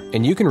Plasma donor,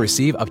 and you can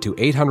receive up to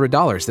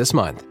 $800 this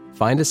month.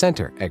 Find a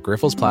center at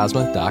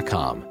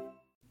grifolsplasma.com.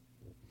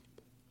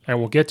 And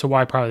we'll get to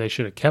why probably they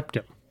should have kept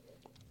him.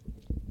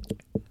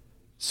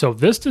 So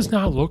this does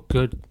not look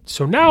good.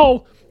 So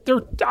now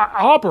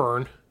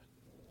Auburn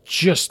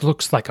just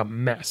looks like a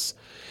mess.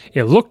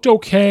 It looked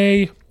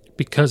okay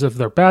because of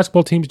their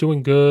basketball team's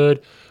doing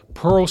good.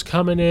 Pearl's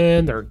coming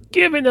in. They're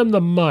giving him the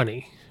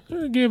money.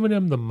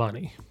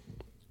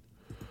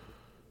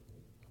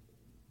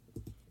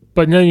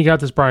 But then you got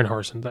this Brian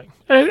Harsin thing.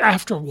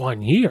 After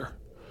 1 year.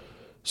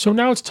 So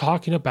now it's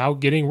talking about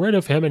getting rid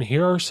of him, and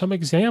here are some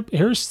examples.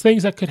 Here's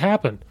things that could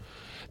happen.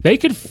 They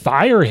could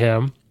fire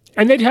him,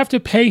 and they'd have to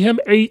pay him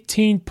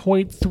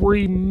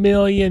 $18.3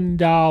 million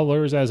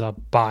as a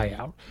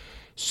buyout.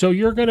 So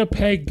you're going to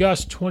pay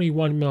Gus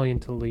 $21 million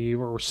to leave,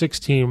 or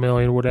 $16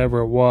 million, whatever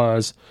it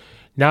was.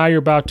 Now you're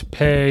about to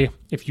pay,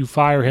 if you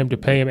fire him, to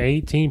pay him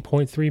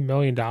 $18.3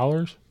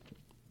 million.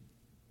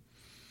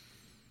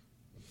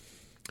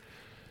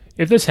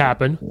 If this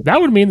happened, that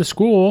would mean the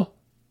school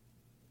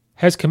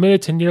has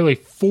committed to nearly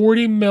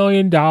 $40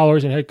 million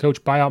in head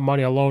coach buyout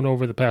money alone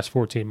over the past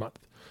 14 months.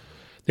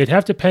 They'd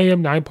have to pay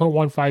him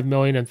 $9.15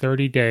 million in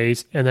 30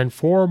 days, and then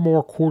 4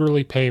 more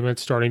quarterly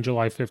payments starting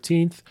July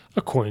 15th,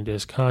 according to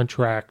his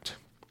contract.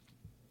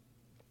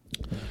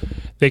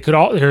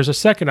 Here's a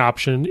second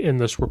option in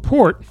this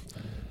report.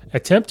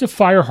 Attempt to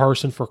fire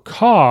Harsin for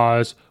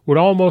cause would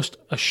almost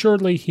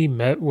assuredly he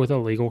met with a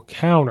legal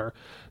counter.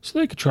 So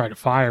they could try to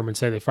fire him and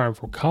say they fire him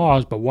for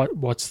cause, but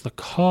what's the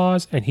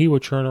cause? And he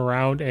would turn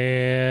around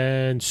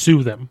and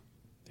sue them.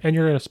 And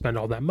you're going to spend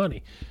all that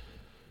money.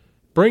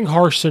 Bring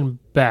Harsin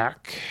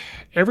back.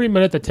 Every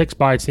minute that ticks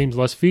by, it seems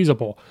less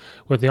feasible.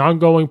 With the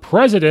ongoing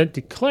president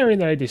declaring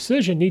that a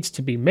decision needs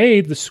to be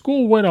made, the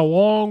school went a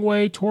long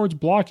way towards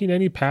blocking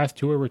any path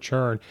to a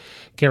return.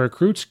 Can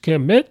recruits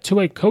commit to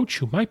a coach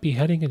who might be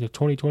heading into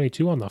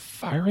 2022 on the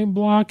firing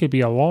block? It'd be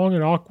a long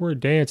and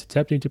awkward dance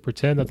attempting to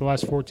pretend that the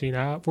last 48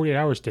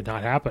 hours did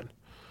not happen.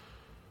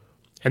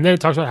 And then it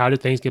talks about how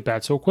did things get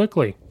bad so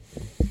quickly.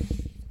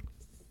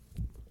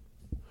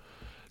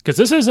 Because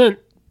this isn't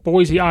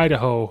Boise,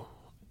 Idaho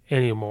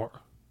anymore.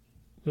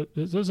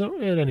 This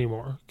isn't it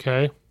anymore,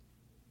 okay?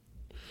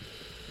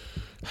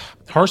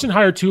 Harsin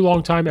hired 2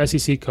 longtime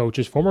SEC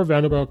coaches, former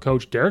Vanderbilt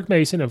coach Derek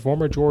Mason and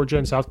former Georgia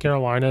and South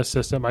Carolina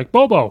assistant Mike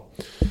Bobo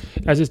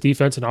as his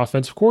defense and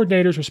offensive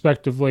coordinators,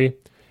 respectively.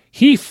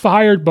 He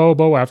fired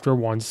Bobo after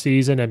 1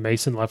 season, and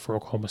Mason left for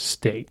Oklahoma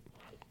State.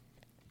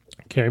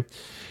 Okay.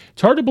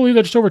 It's hard to believe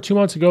that just over 2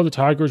 months ago, the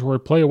Tigers were a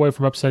play away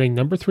from upsetting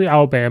number 3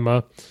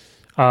 Alabama.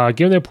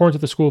 Given the importance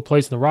of the school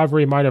place in the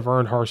rivalry, might have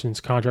earned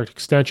Harsin's contract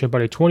extension,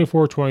 but a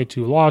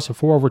 24-22 loss and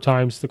 4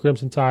 overtimes, the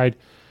Crimson Tide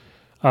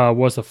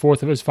was the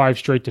 4th of his 5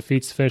 straight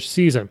defeats to finish the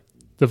season.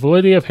 The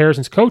validity of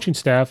Harsin's coaching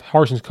staff,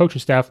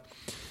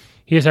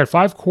 he has had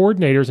 5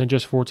 coordinators in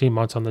just 14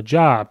 months on the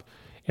job,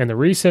 and the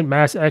recent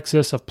mass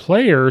exodus of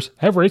players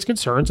have raised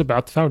concerns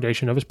about the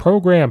foundation of his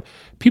program.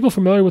 People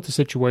familiar with the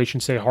situation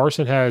say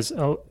Harsin has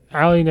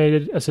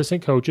alienated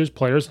assistant coaches,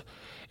 players,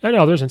 and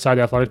others inside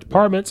athletic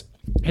departments,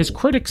 His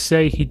critics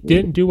say he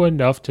didn't do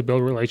enough to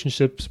build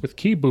relationships with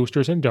key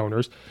boosters and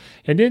donors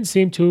and didn't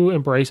seem to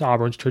embrace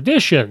Auburn's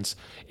traditions.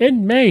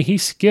 In May, he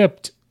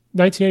skipped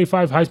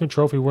 1985 Heisman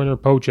Trophy winner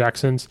Bo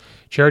Jackson's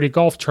charity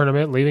golf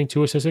tournament, leaving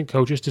 2 assistant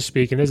coaches to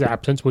speak in his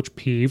absence, which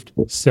peeved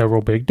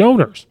several big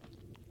donors.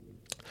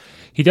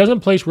 He doesn't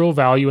place real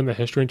value in the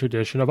history and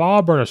tradition of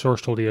Auburn, a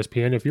source told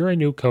ESPN. If you're a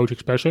new coach,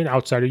 especially an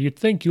outsider, you'd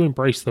think you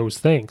embrace those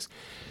things.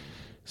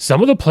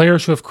 Some of the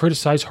players who have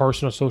criticized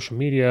Harsin on social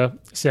media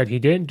said he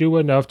didn't do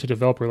enough to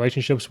develop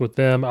relationships with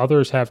them.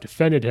 Others have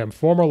defended him.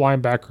 Former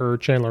linebacker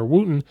Chandler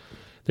Wooten,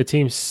 the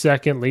team's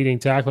second leading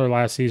tackler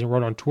last season,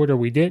 wrote on Twitter,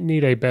 "We didn't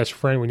need a best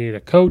friend, we needed a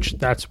coach.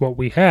 That's what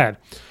we had."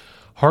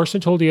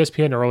 Harsin told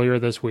ESPN earlier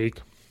this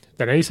week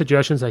that any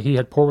suggestions that he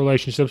had poor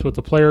relationships with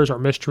the players or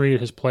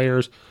mistreated his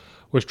players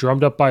was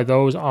drummed up by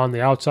those on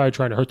the outside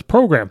trying to hurt the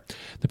program.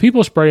 The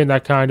people spreading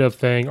that kind of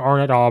thing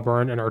aren't at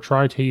Auburn and are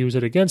trying to use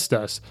it against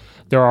us.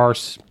 There are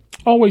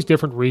always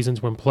different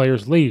reasons when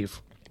players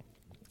leave.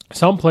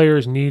 Some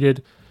players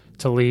needed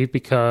to leave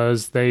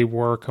because they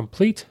were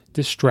complete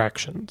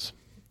distractions.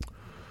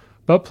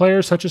 But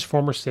players such as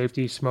former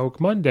safety Smoke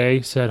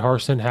Monday said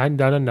Harsin hadn't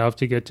done enough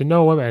to get to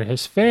know him and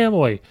his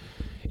family.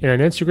 In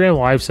an Instagram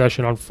live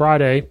session on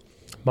Friday,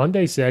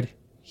 Monday said,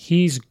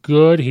 "He's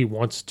good, he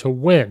wants to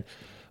win.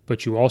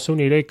 But you also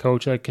need a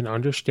coach that can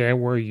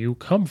understand where you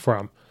come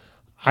from.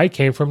 I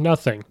came from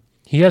nothing.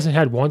 He hasn't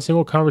had one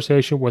single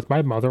conversation with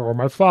my mother or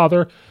my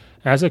father.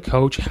 As a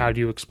coach, how do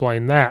you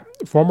explain that?"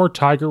 Former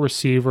Tiger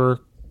receiver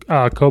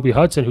Kobe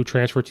Hudson, who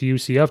transferred to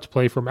UCF to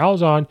play for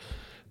Malzahn,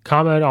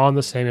 commented on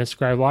the same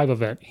Instagram Live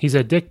event. "He's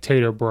a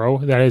dictator, bro.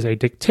 That is a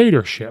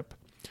dictatorship."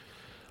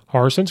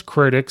 Harsin's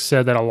critics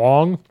said that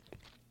along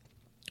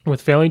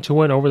with failing to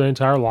win over the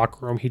entire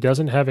locker room, he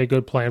doesn't have a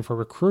good plan for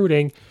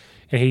recruiting,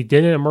 and he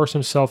didn't immerse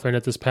himself in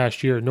it this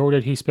past year, nor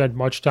did he spend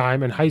much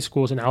time in high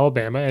schools in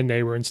Alabama and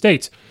neighboring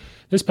states.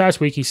 This past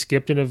week, he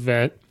skipped an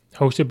event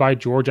hosted by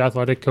Georgia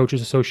Athletic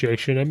Coaches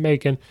Association in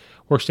Macon,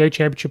 where state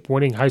championship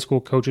winning high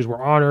school coaches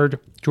were honored.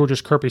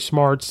 Georgia's Kirby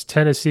Smarts,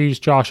 Tennessee's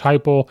Josh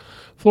Heupel,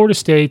 Florida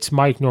State's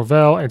Mike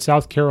Norvell, and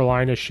South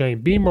Carolina's Shane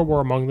Beamer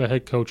were among the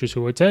head coaches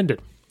who attended.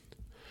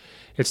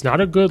 "It's not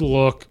a good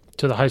look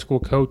to the high school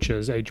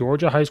coaches," a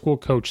Georgia high school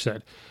coach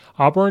said.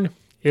 "Auburn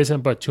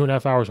isn't but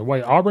 2.5 hours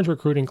away." Auburn's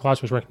recruiting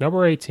class was ranked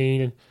number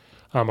 18,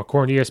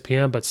 according to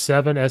ESPN, but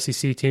 7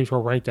 SEC teams were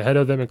ranked ahead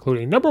of them,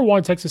 including number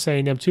 1 Texas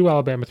A&M, 2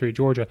 Alabama, 3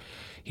 Georgia.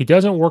 He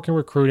doesn't work in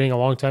recruiting. A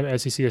longtime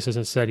SEC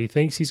assistant said he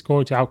thinks he's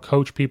going to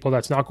outcoach people.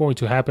 That's not going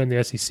to happen in the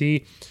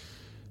SEC.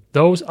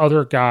 Those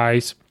other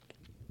guys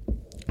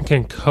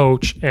can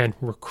coach and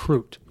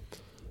recruit.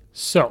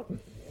 So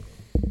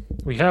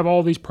we have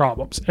all these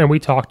problems, and we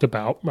talked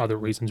about other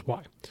reasons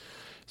why.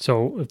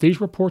 So if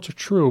these reports are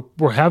true,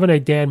 we're having a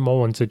Dan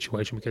Mullen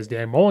situation, because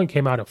Dan Mullen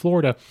came out of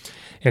Florida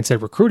and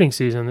said recruiting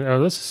season,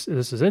 this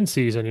is in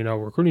season,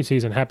 recruiting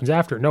season happens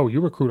after. No, you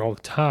recruit all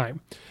the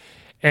time.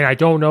 And I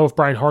don't know if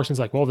Brian Harsin's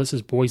like, well, this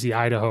is Boise,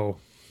 Idaho.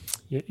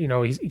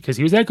 Because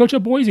he was head coach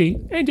at Boise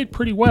and did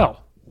pretty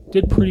well.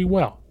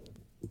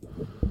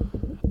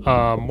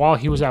 While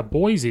he was at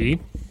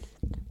Boise,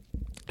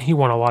 he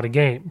won a lot of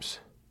games.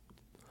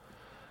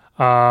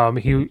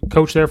 He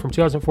coached there from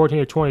 2014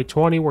 to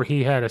 2020, where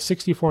he had a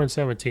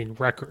 64-17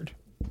 record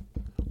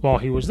while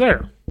he was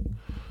there.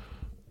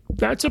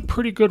 That's a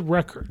pretty good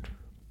record.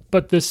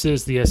 But this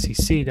is the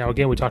SEC. Now,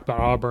 again, we talked about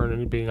Auburn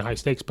and it being high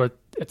stakes, but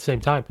at the same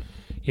time,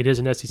 it is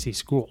an SEC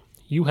school.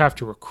 You have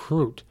to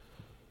recruit.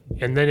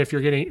 And then if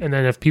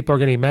people are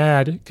getting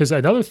mad, because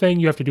another thing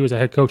you have to do as a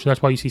head coach, and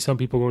that's why you see some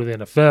people go to the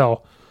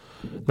NFL,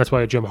 that's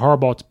why Jim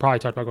Harbaugh probably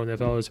talked about going to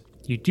the NFL, is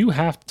you do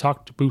have to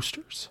talk to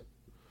boosters.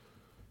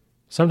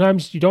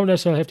 Sometimes you don't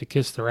necessarily have to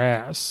kiss their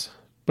ass,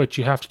 but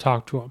you have to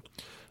talk to them.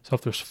 So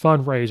if there's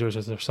fundraisers,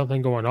 if there's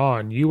something going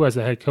on, you as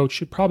the head coach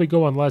should probably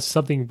go unless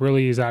something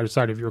really is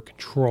outside of your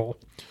control.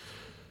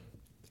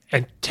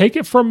 And take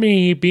it from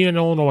me, being an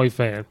Illinois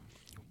fan,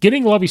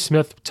 getting Lovie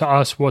Smith to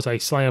us was a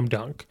slam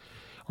dunk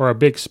or a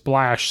big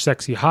splash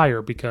sexy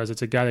hire, because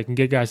it's a guy that can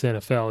get guys to the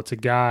NFL. It's a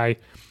guy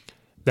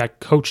that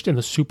coached in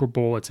the Super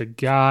Bowl. It's a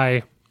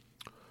guy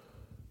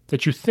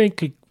that you think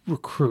could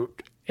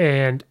recruit.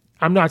 And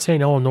I'm not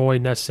saying Illinois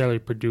necessarily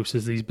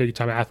produces these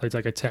big-time athletes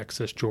like a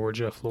Texas,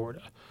 Georgia,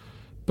 Florida.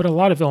 But a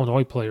lot of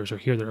Illinois players are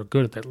here that are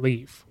good that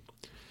leave.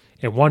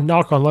 And one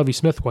knock on Lovie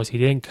Smith was he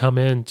didn't come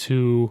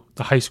into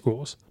the high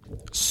schools.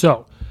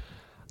 So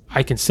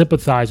I can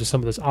sympathize with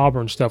some of this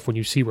Auburn stuff when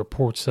you see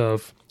reports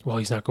of, well,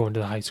 he's not going to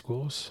the high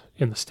schools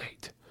in the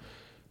state.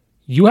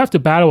 You have to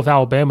battle with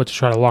Alabama to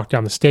try to lock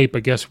down the state,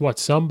 but guess what?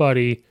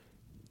 Somebody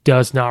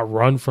does not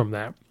run from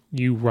that.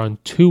 You run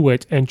to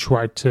it and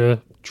try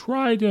to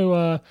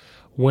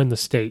win the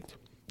state.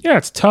 Yeah,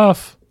 it's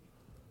tough,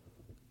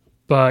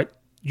 but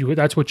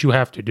that's what you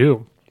have to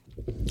do.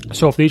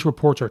 So if these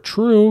reports are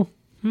true,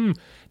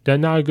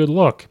 that's not a good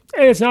look.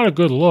 And it's not a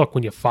good look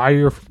when you fire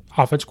your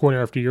offense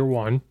coordinator after year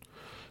one.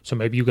 So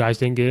maybe you guys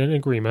didn't get an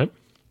agreement.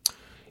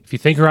 If you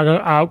think you're going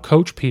to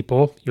out-coach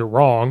people, you're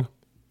wrong.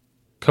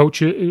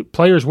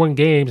 Players win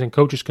games and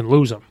coaches can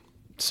lose them.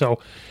 So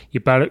you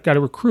got to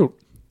recruit.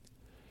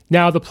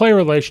 Now, the player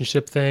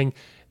relationship thing,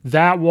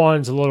 that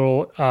one's a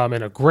little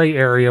in a gray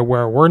area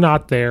where we're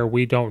not there.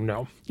 We don't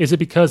know. Is it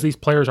because these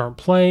players aren't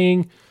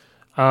playing?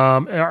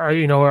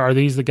 Are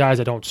these the guys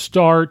that don't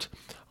start?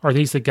 Are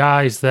these the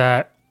guys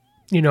that,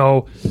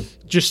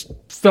 just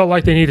felt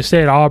like they need to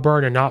stay at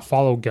Auburn and not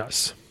follow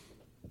Gus?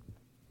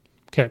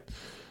 Okay.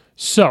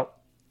 So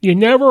you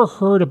never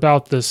heard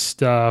about this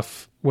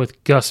stuff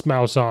with Gus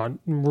Malzahn.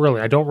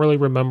 Really, I don't really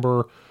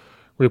remember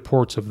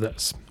reports of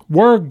this.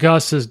 Where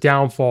Gus's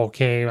downfall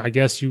came, I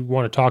guess you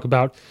want to talk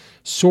about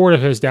sort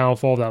of his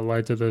downfall that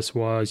led to this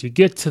was you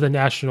get to the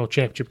national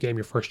championship game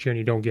your first year and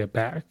you don't get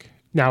back.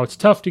 Now, it's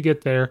tough to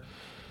get there,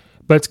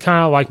 but it's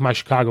kind of like my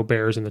Chicago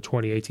Bears in the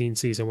 2018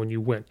 season when you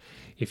win.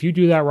 If you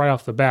do that right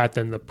off the bat,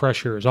 then the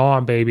pressure is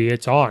on, baby.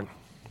 It's on.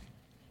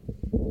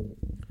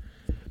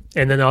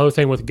 And then the other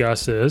thing with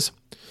Gus is,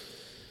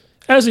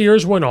 as the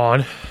years went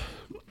on,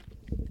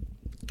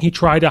 he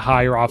tried to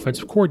hire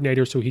offensive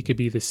coordinators so he could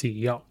be the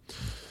CEO.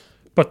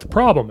 But the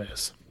problem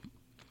is,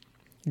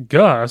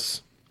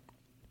 Gus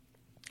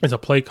is a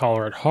play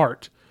caller at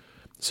heart.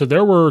 So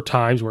there were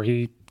times where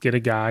he'd get a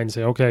guy and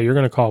say, okay, you're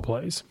going to call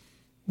plays.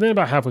 Then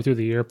about halfway through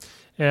the year,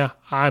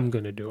 I'm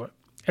going to do it.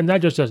 And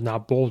that just does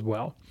not bode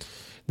well.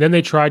 Then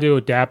they tried to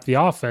adapt the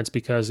offense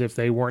because if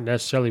they weren't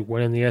necessarily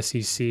winning the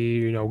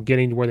SEC,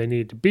 getting to where they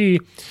needed to be,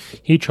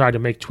 he tried to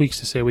make tweaks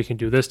to say we can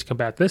do this to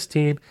combat this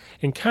team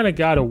and kind of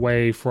got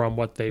away from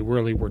what they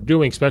really were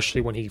doing,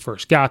 especially when he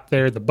first got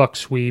there, the buck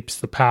sweeps,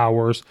 the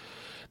powers,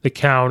 the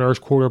counters,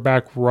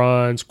 quarterback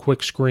runs,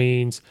 quick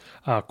screens,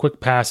 quick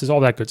passes, all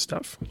that good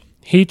stuff.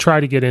 He tried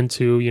to get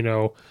into,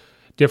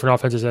 different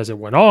offenses as it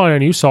went on,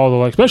 and you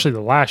saw, especially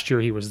the last year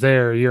he was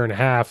there, a year and a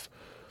half,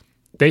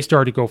 they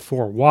started to go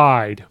four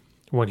wide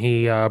when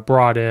he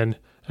brought in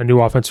a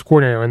new offensive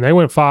coordinator, and they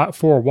went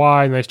four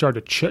wide, and they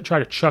started to try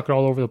to chuck it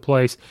all over the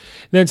place.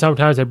 And then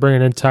sometimes they bring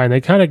it in tight, and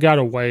they kind of got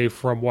away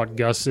from what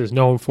Gus is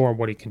known for and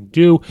what he can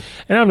do.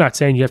 And I'm not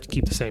saying you have to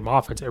keep the same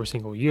offense every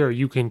single year.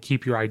 You can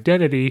keep your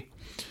identity.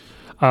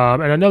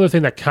 And another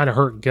thing that kind of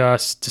hurt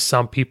Gus to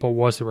some people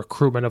was the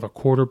recruitment of a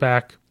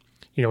quarterback.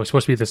 It's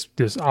supposed to be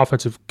this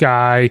offensive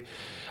guy,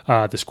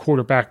 this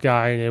quarterback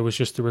guy, and it was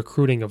just the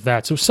recruiting of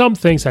that. So some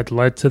things had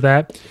led to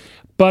that.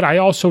 But I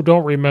also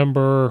don't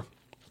remember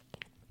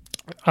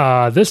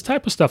this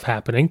type of stuff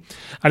happening.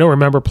 I don't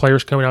remember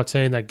players coming out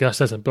saying that Gus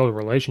doesn't build a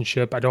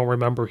relationship. I don't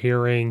remember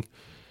hearing,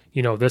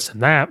 this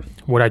and that.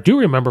 What I do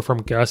remember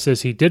from Gus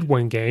is he did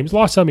win games,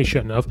 lost some he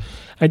shouldn't have.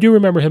 I do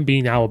remember him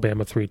beating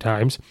Alabama 3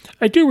 times.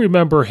 I do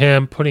remember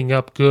him putting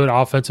up good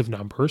offensive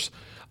numbers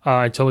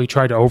until he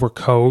tried to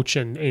overcoach,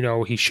 and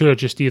he should have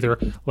just either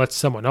let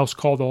someone else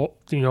call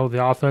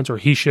the offense, or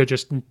he should have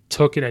just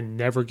took it and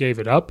never gave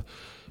it up.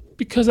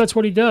 Because that's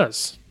what he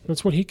does.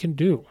 That's what he can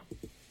do.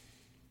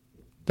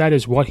 That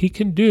is what he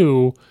can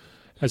do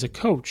as a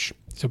coach.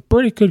 He's a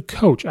pretty good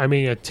coach. I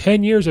mean, at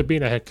 10 years of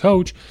being a head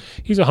coach,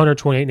 he's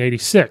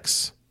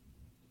 128-86.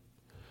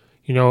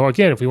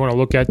 Again, if we want to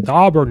look at the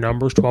Auburn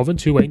numbers,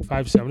 12-2, 8-5,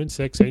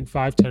 7-6,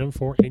 8-5,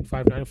 10-4,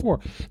 8-5,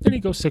 9-4. Then he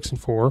goes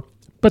 6-4,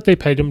 but they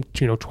paid him,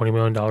 $20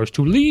 million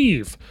to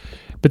leave.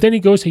 But then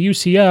he goes to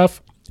UCF,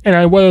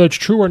 and whether it's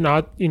true or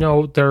not,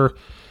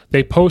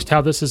 they post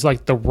how this is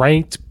like the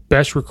ranked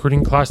best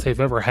recruiting class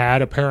they've ever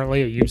had,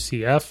 apparently, at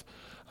UCF.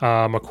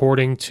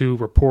 According to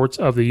reports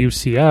of the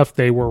UCF,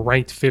 they were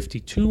ranked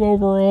 52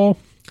 overall.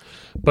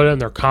 But in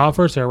their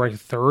conference, they were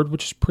ranked 3rd,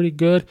 which is pretty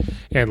good.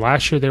 And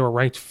last year, they were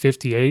ranked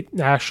 58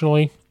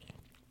 nationally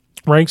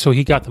ranked, so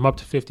he got them up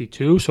to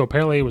 52. So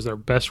apparently, it was their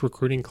best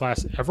recruiting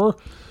class ever.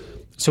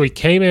 So he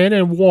came in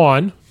and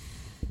won.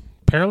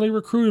 Apparently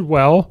recruited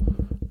well.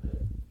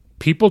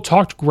 People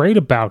talked great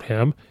about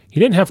him. He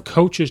didn't have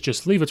coaches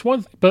just leave. It's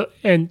one thing,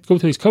 and go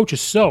through these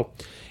coaches. So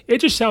it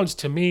just sounds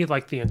to me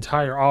like the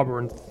entire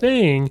Auburn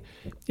thing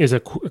is a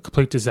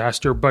complete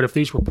disaster. But if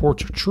these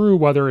reports are true,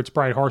 whether it's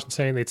Brian Harsin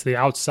saying it's the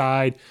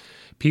outside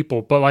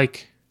people,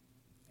 but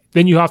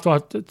then you have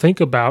to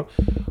think about,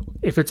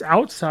 if it's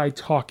outside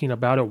talking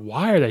about it,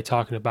 why are they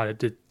talking about it?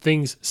 Did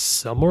things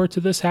similar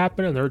to this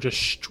happen and they're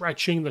just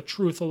stretching the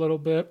truth a little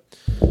bit?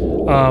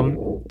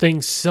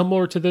 Things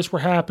similar to this were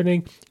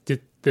happening.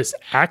 Did this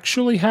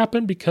actually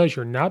happen because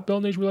you're not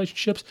building these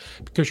relationships,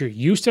 because you're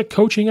used to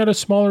coaching at a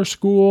smaller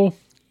school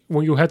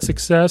when you had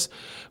success,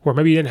 or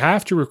maybe you didn't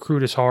have to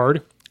recruit as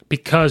hard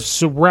because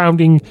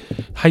surrounding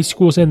high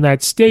schools in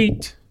that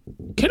state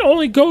can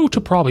only go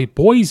to probably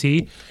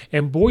Boise,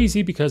 and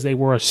Boise, because they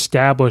were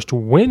established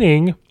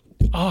winning,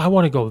 I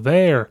want to go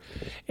there.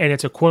 And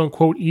it's a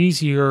quote-unquote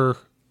easier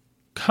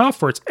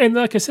conference. And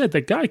like I said,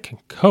 the guy can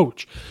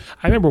coach.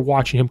 I remember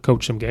watching him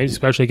coach some games,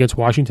 especially against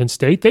Washington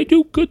State. They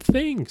do good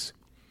things.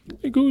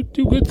 Do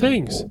good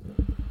things.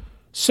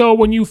 So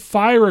when you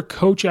fire a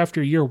coach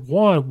after year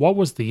one, what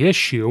was the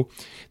issue?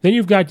 Then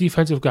you've got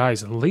defensive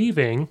guys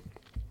leaving.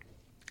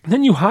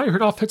 Then you hire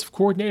an offensive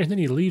coordinator, and then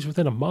he leaves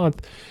within a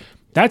month.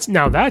 That's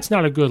not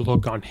a good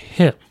look on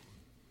him.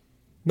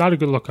 Not a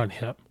good look on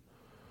him.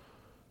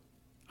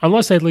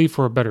 Unless they leave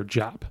for a better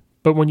job.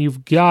 But when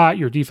you've got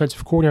your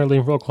defensive coordinator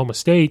leaving for Oklahoma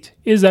State,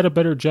 is that a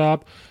better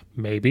job?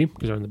 Maybe,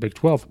 because they're in the Big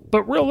 12.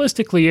 But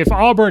realistically, if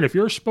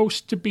you're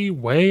supposed to be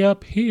way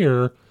up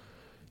here,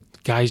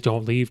 guys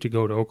don't leave to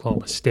go to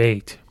Oklahoma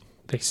State.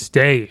 They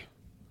stay.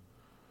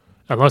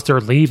 Unless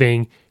they're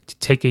leaving to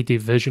take a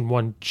Division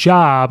I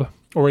job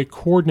or a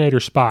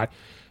coordinator spot.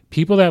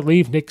 People that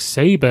leave Nick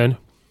Saban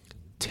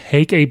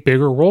take a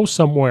bigger role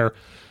somewhere.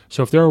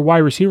 So if they're a wide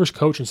receivers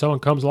coach and someone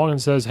comes along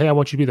and says, hey, I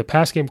want you to be the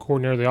pass game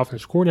coordinator, the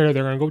offensive coordinator,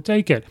 they're going to go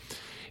take it.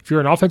 If you're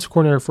an offensive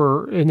coordinator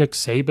for Nick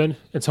Saban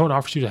and someone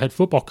offers you a head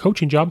football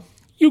coaching job,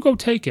 you go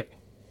take it.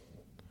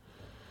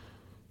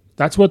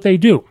 That's what they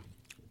do.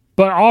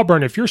 But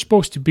Auburn, if you're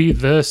supposed to be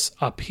this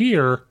up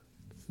here,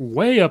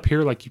 way up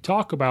here like you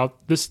talk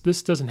about, this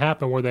doesn't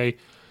happen where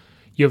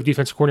you have a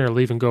defensive coordinator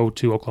leave and go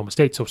to Oklahoma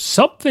State. So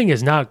something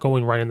is not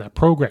going right in that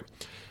program.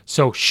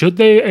 So should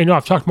they,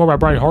 I've talked more about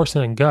Brian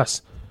Harsin and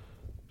Gus.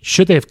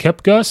 Should they have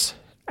kept Gus?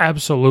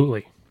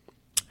 Absolutely.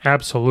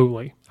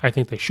 Absolutely. I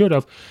think they should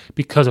have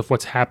because of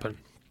what's happened.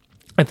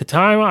 At the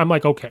time, I'm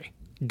like, okay,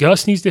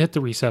 Gus needs to hit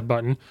the reset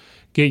button,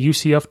 get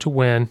UCF to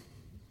win,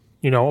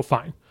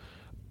 fine.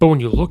 But when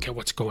you look at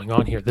what's going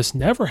on here, this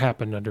never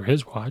happened under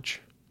his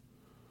watch.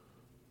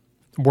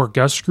 Where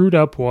Gus screwed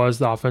up was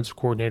the offensive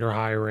coordinator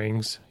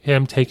hirings,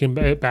 him taking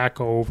it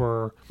back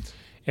over,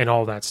 and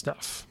all that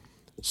stuff.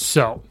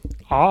 So,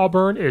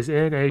 Auburn is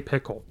in a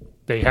pickle.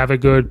 They have a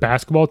good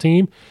basketball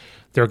team.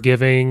 They're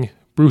giving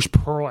Bruce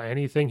Pearl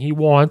anything he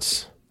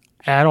wants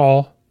at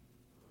all.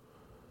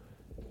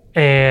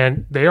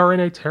 And they are in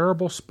a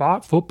terrible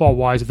spot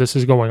football-wise if this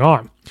is going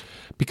on.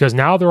 Because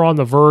now they're on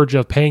the verge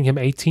of paying him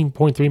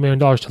 $18.3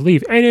 million to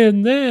leave.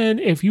 And then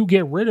if you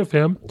get rid of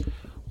him,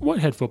 what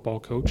head football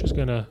coach is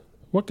going to...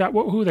 who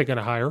are they going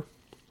to hire?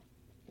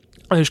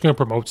 Are they just going to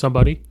promote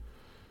somebody?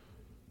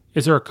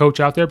 Is there a coach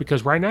out there?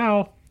 Because right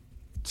now,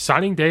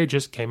 signing day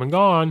just came and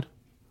gone.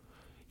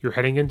 You're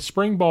heading into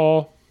spring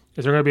ball.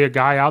 Is there going to be a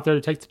guy out there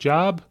to take the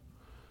job?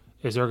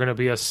 Is there going to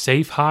be a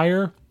safe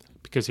hire?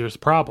 Because here's the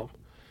problem.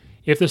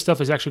 If this stuff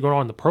is actually going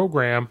on in the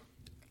program,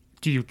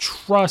 do you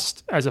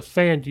trust, as a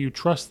fan, do you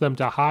trust them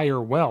to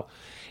hire well?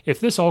 If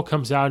this all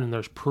comes out and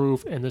there's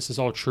proof and this is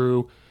all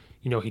true,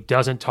 he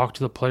doesn't talk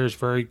to the players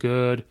very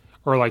good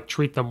or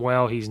treat them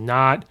well, he's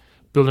not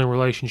building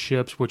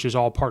relationships, which is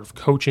all part of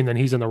coaching, then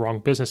he's in the wrong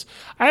business.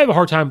 I have a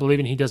hard time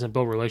believing he doesn't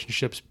build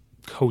relationships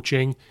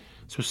coaching.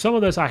 So some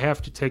of this I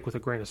have to take with a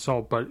grain of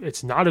salt, but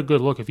it's not a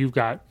good look if you've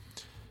got,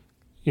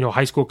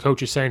 high school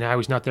coaches saying how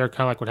he's not there,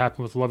 kind of like what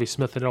happened with Lovie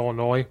Smith at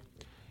Illinois.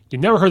 You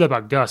never heard that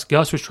about Gus.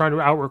 Gus was trying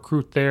to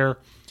out-recruit there.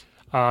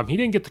 He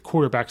didn't get the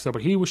quarterbacks, though,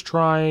 but he was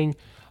trying.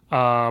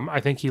 I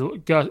think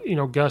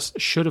Gus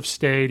should have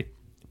stayed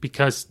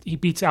because he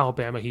beats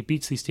Alabama. He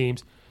beats these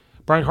teams.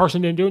 Brian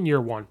Harsin didn't do it in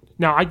year one.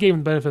 Now, I gave him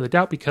the benefit of the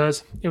doubt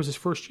because it was his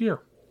first year.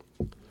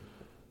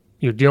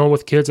 You're dealing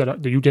with kids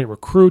that you didn't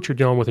recruit. You're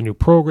dealing with a new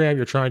program.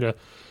 You're trying to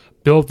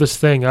build this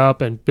thing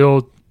up and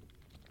build,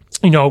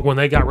 when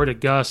they got rid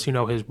of Gus,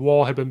 his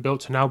wall had been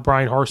built. So now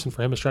Brian Harsin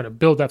for him is trying to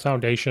build that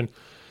foundation,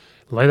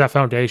 lay that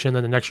foundation.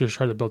 Then the next year you're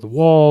trying to build the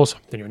walls.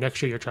 Then your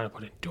next year you're trying to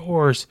put in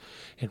doors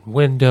and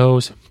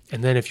windows.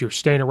 And then if you're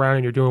staying around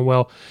and you're doing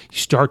well, you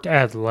start to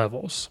add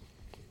levels.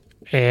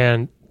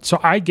 And so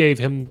I gave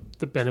him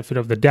the benefit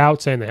of the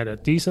doubt, saying they had a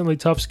decently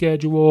tough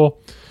schedule.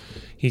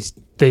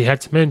 They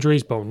had some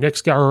injuries. Bo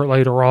Nix got hurt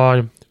later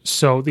on.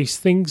 So these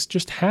things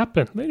just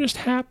happen. They just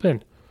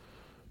happen.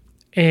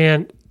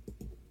 And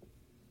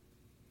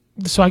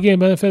so I gave him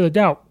the benefit of the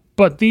doubt.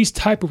 But these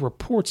type of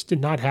reports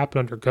did not happen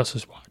under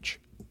Gus's watch.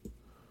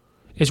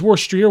 His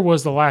worst year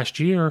was the last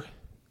year.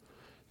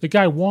 The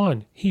guy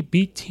won. He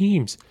beat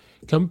teams,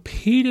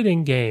 competed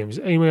in games.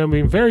 I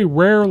mean, very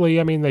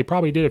rarely, they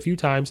probably did a few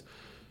times,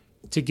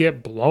 to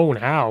get blown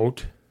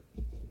out.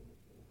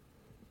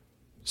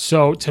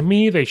 So to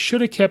me, they should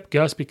have kept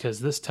Gus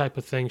because this type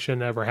of thing should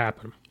never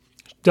happen.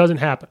 It doesn't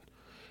happen.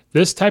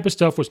 This type of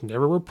stuff was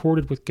never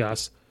reported with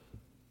Gus.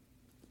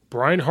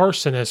 Brian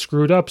Harsin has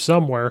screwed up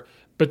somewhere,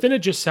 but then it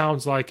just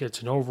sounds like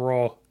it's an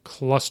overall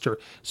cluster.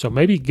 So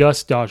maybe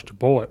Gus dodged a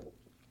bullet.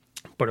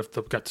 But if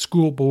they've got the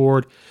school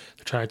board,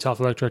 they're trying to tell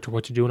the athletic director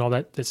what to do and all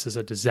that, this is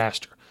a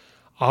disaster.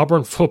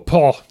 Auburn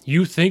football,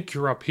 you think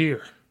you're up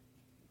here.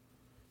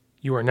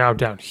 You are now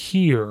down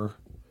here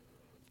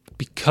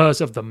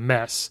because of the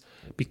mess.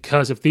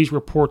 Because if these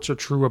reports are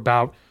true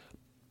about,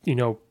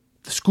 the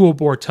school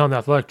board telling the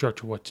athletic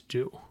director what to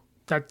do,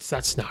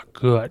 that's not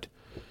good.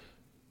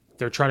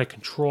 They're trying to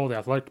control the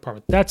athletic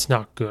department. That's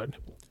not good.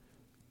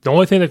 The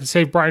only thing that can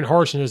save Brian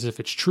Harsin is if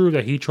it's true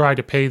that he tried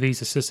to pay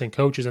these assistant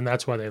coaches and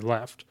that's why they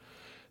left.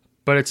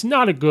 But it's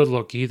not a good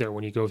look either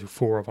when you go through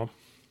four of them.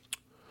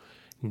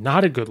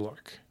 Not a good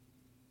look.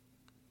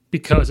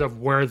 Because of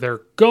where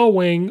they're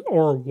going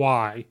or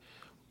why.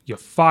 You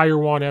fire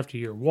one after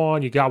year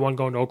one. You got one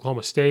going to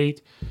Oklahoma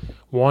State.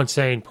 One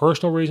saying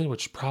personal reasons,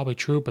 which is probably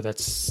true, but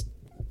it's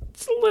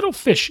a little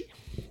fishy.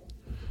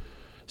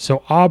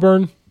 So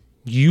Auburn,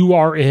 you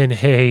are in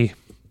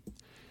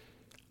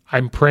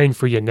I'm praying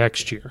for you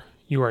next year.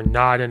 You are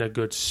not in a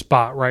good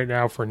spot right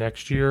now for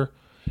next year.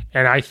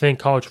 And I think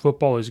college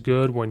football is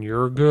good, when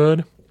you're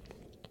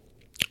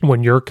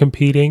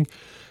competing,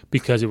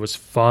 because it was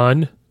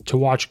fun to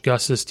watch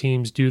Gus's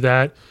teams do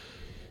that.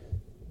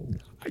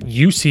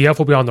 UCF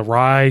will be on the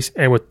rise,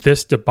 and with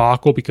this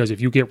debacle, because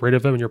if you get rid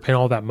of him and you're paying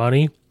all that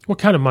money, what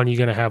kind of money are you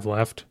going to have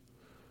left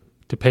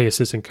to pay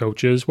assistant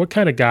coaches? What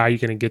kind of guy are you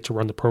going to get to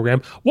run the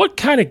program? What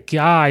kind of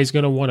guy is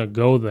going to want to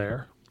go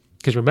there?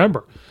 Because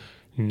remember,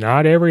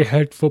 not every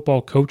head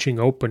football coaching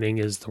opening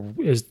is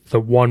the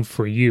one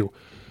for you.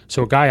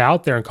 So a guy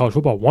out there in college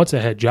football wants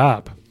a head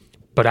job.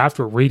 But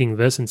after reading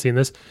this and seeing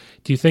this,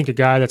 do you think a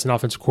guy that's an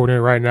offensive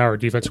coordinator right now or a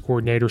defensive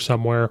coordinator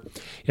somewhere,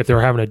 if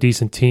they're having a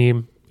decent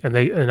team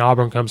and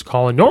Auburn comes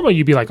calling, normally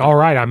you'd be like, all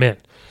right, I'm in.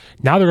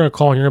 Now they're going to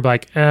call and you're going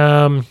to be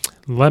like,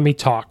 let me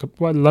talk.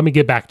 Let me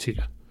get back to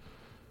you.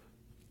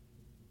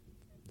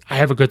 I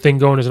have a good thing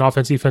going as an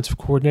offensive defensive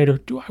coordinator.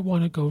 Do I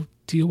want to go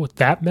deal with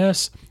that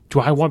mess? Do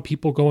I want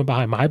people going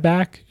behind my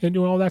back and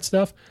doing all that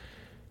stuff?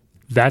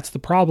 That's the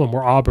problem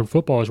where Auburn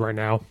football is right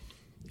now.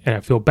 And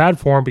I feel bad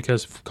for them,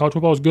 because college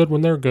football is good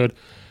when they're good.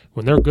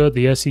 When they're good,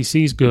 the SEC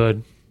is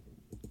good,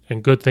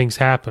 and good things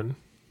happen.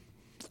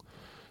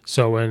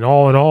 So in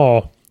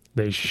all,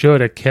 they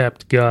should have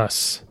kept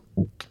Gus.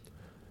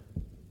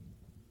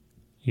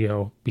 You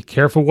know, be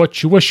careful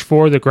what you wish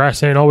for. The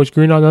grass ain't always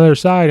green on the other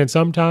side, and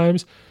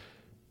sometimes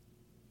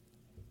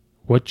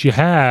what you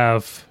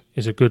have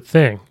is a good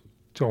thing.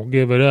 Don't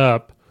give it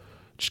up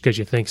just because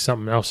you think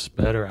something else is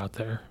better out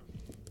there.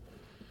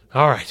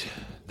 All right.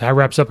 That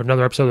wraps up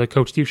another episode of the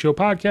Coach Steve Show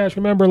podcast.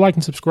 Remember, like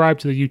and subscribe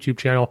to the YouTube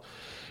channel.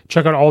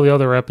 Check out all the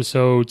other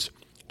episodes.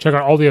 Check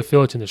out all the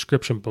affiliates in the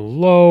description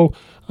below.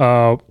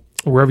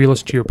 Wherever you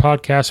listen to your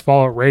podcast,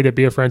 follow it, rate it,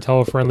 be a friend, tell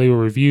a friend, leave a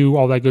review,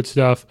 all that good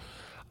stuff.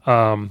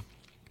 Trying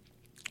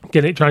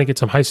to get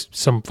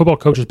some football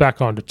coaches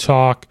back on to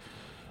talk.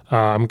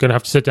 I'm going to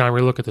have to sit down and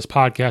relook at this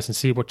podcast and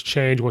see what to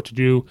change, what to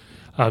do.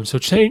 So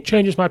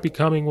changes might be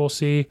coming. We'll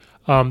see.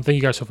 Thank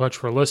you guys so much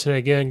for listening.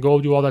 Again, go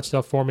do all that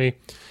stuff for me.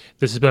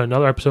 This has been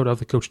another episode of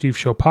the Coach Steve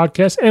Show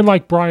podcast. And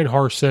like Brian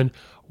Harson,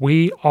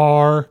 we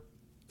are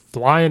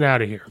flying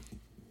out of here.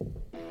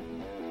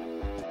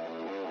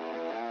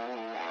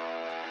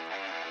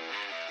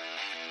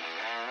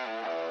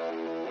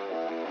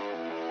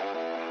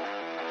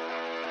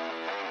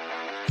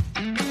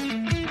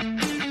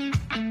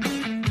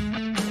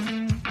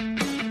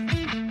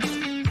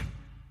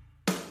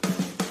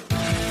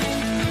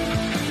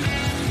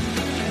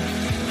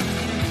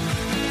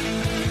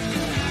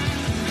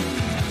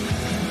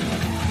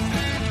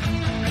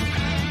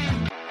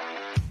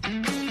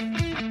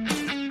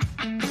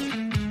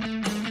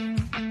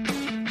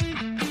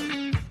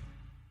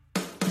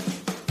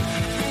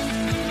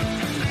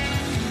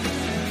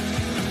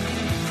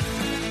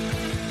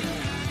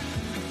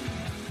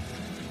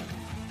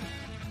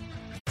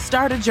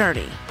 Start a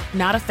journey,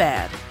 not a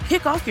fad.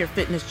 Kick off your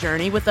fitness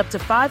journey with up to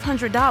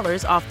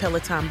 $500 off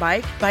Peloton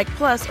Bike, Bike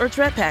Plus, or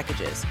Tread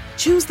packages.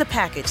 Choose the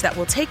package that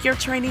will take your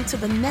training to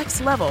the next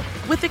level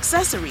with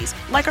accessories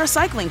like our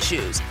cycling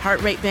shoes,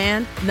 heart rate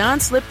band,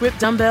 non-slip grip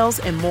dumbbells,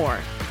 and more.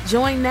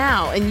 Join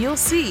now and you'll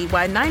see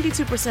why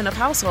 92% of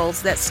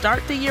households that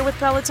start the year with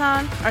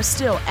Peloton are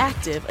still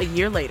active a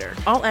year later.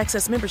 All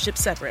access membership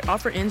separate.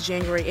 Offer ends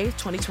January 8th,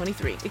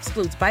 2023.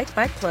 Excludes Bike,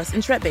 Bike Plus,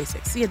 and Tread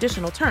Basics. See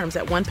additional terms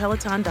at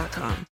onepeloton.com.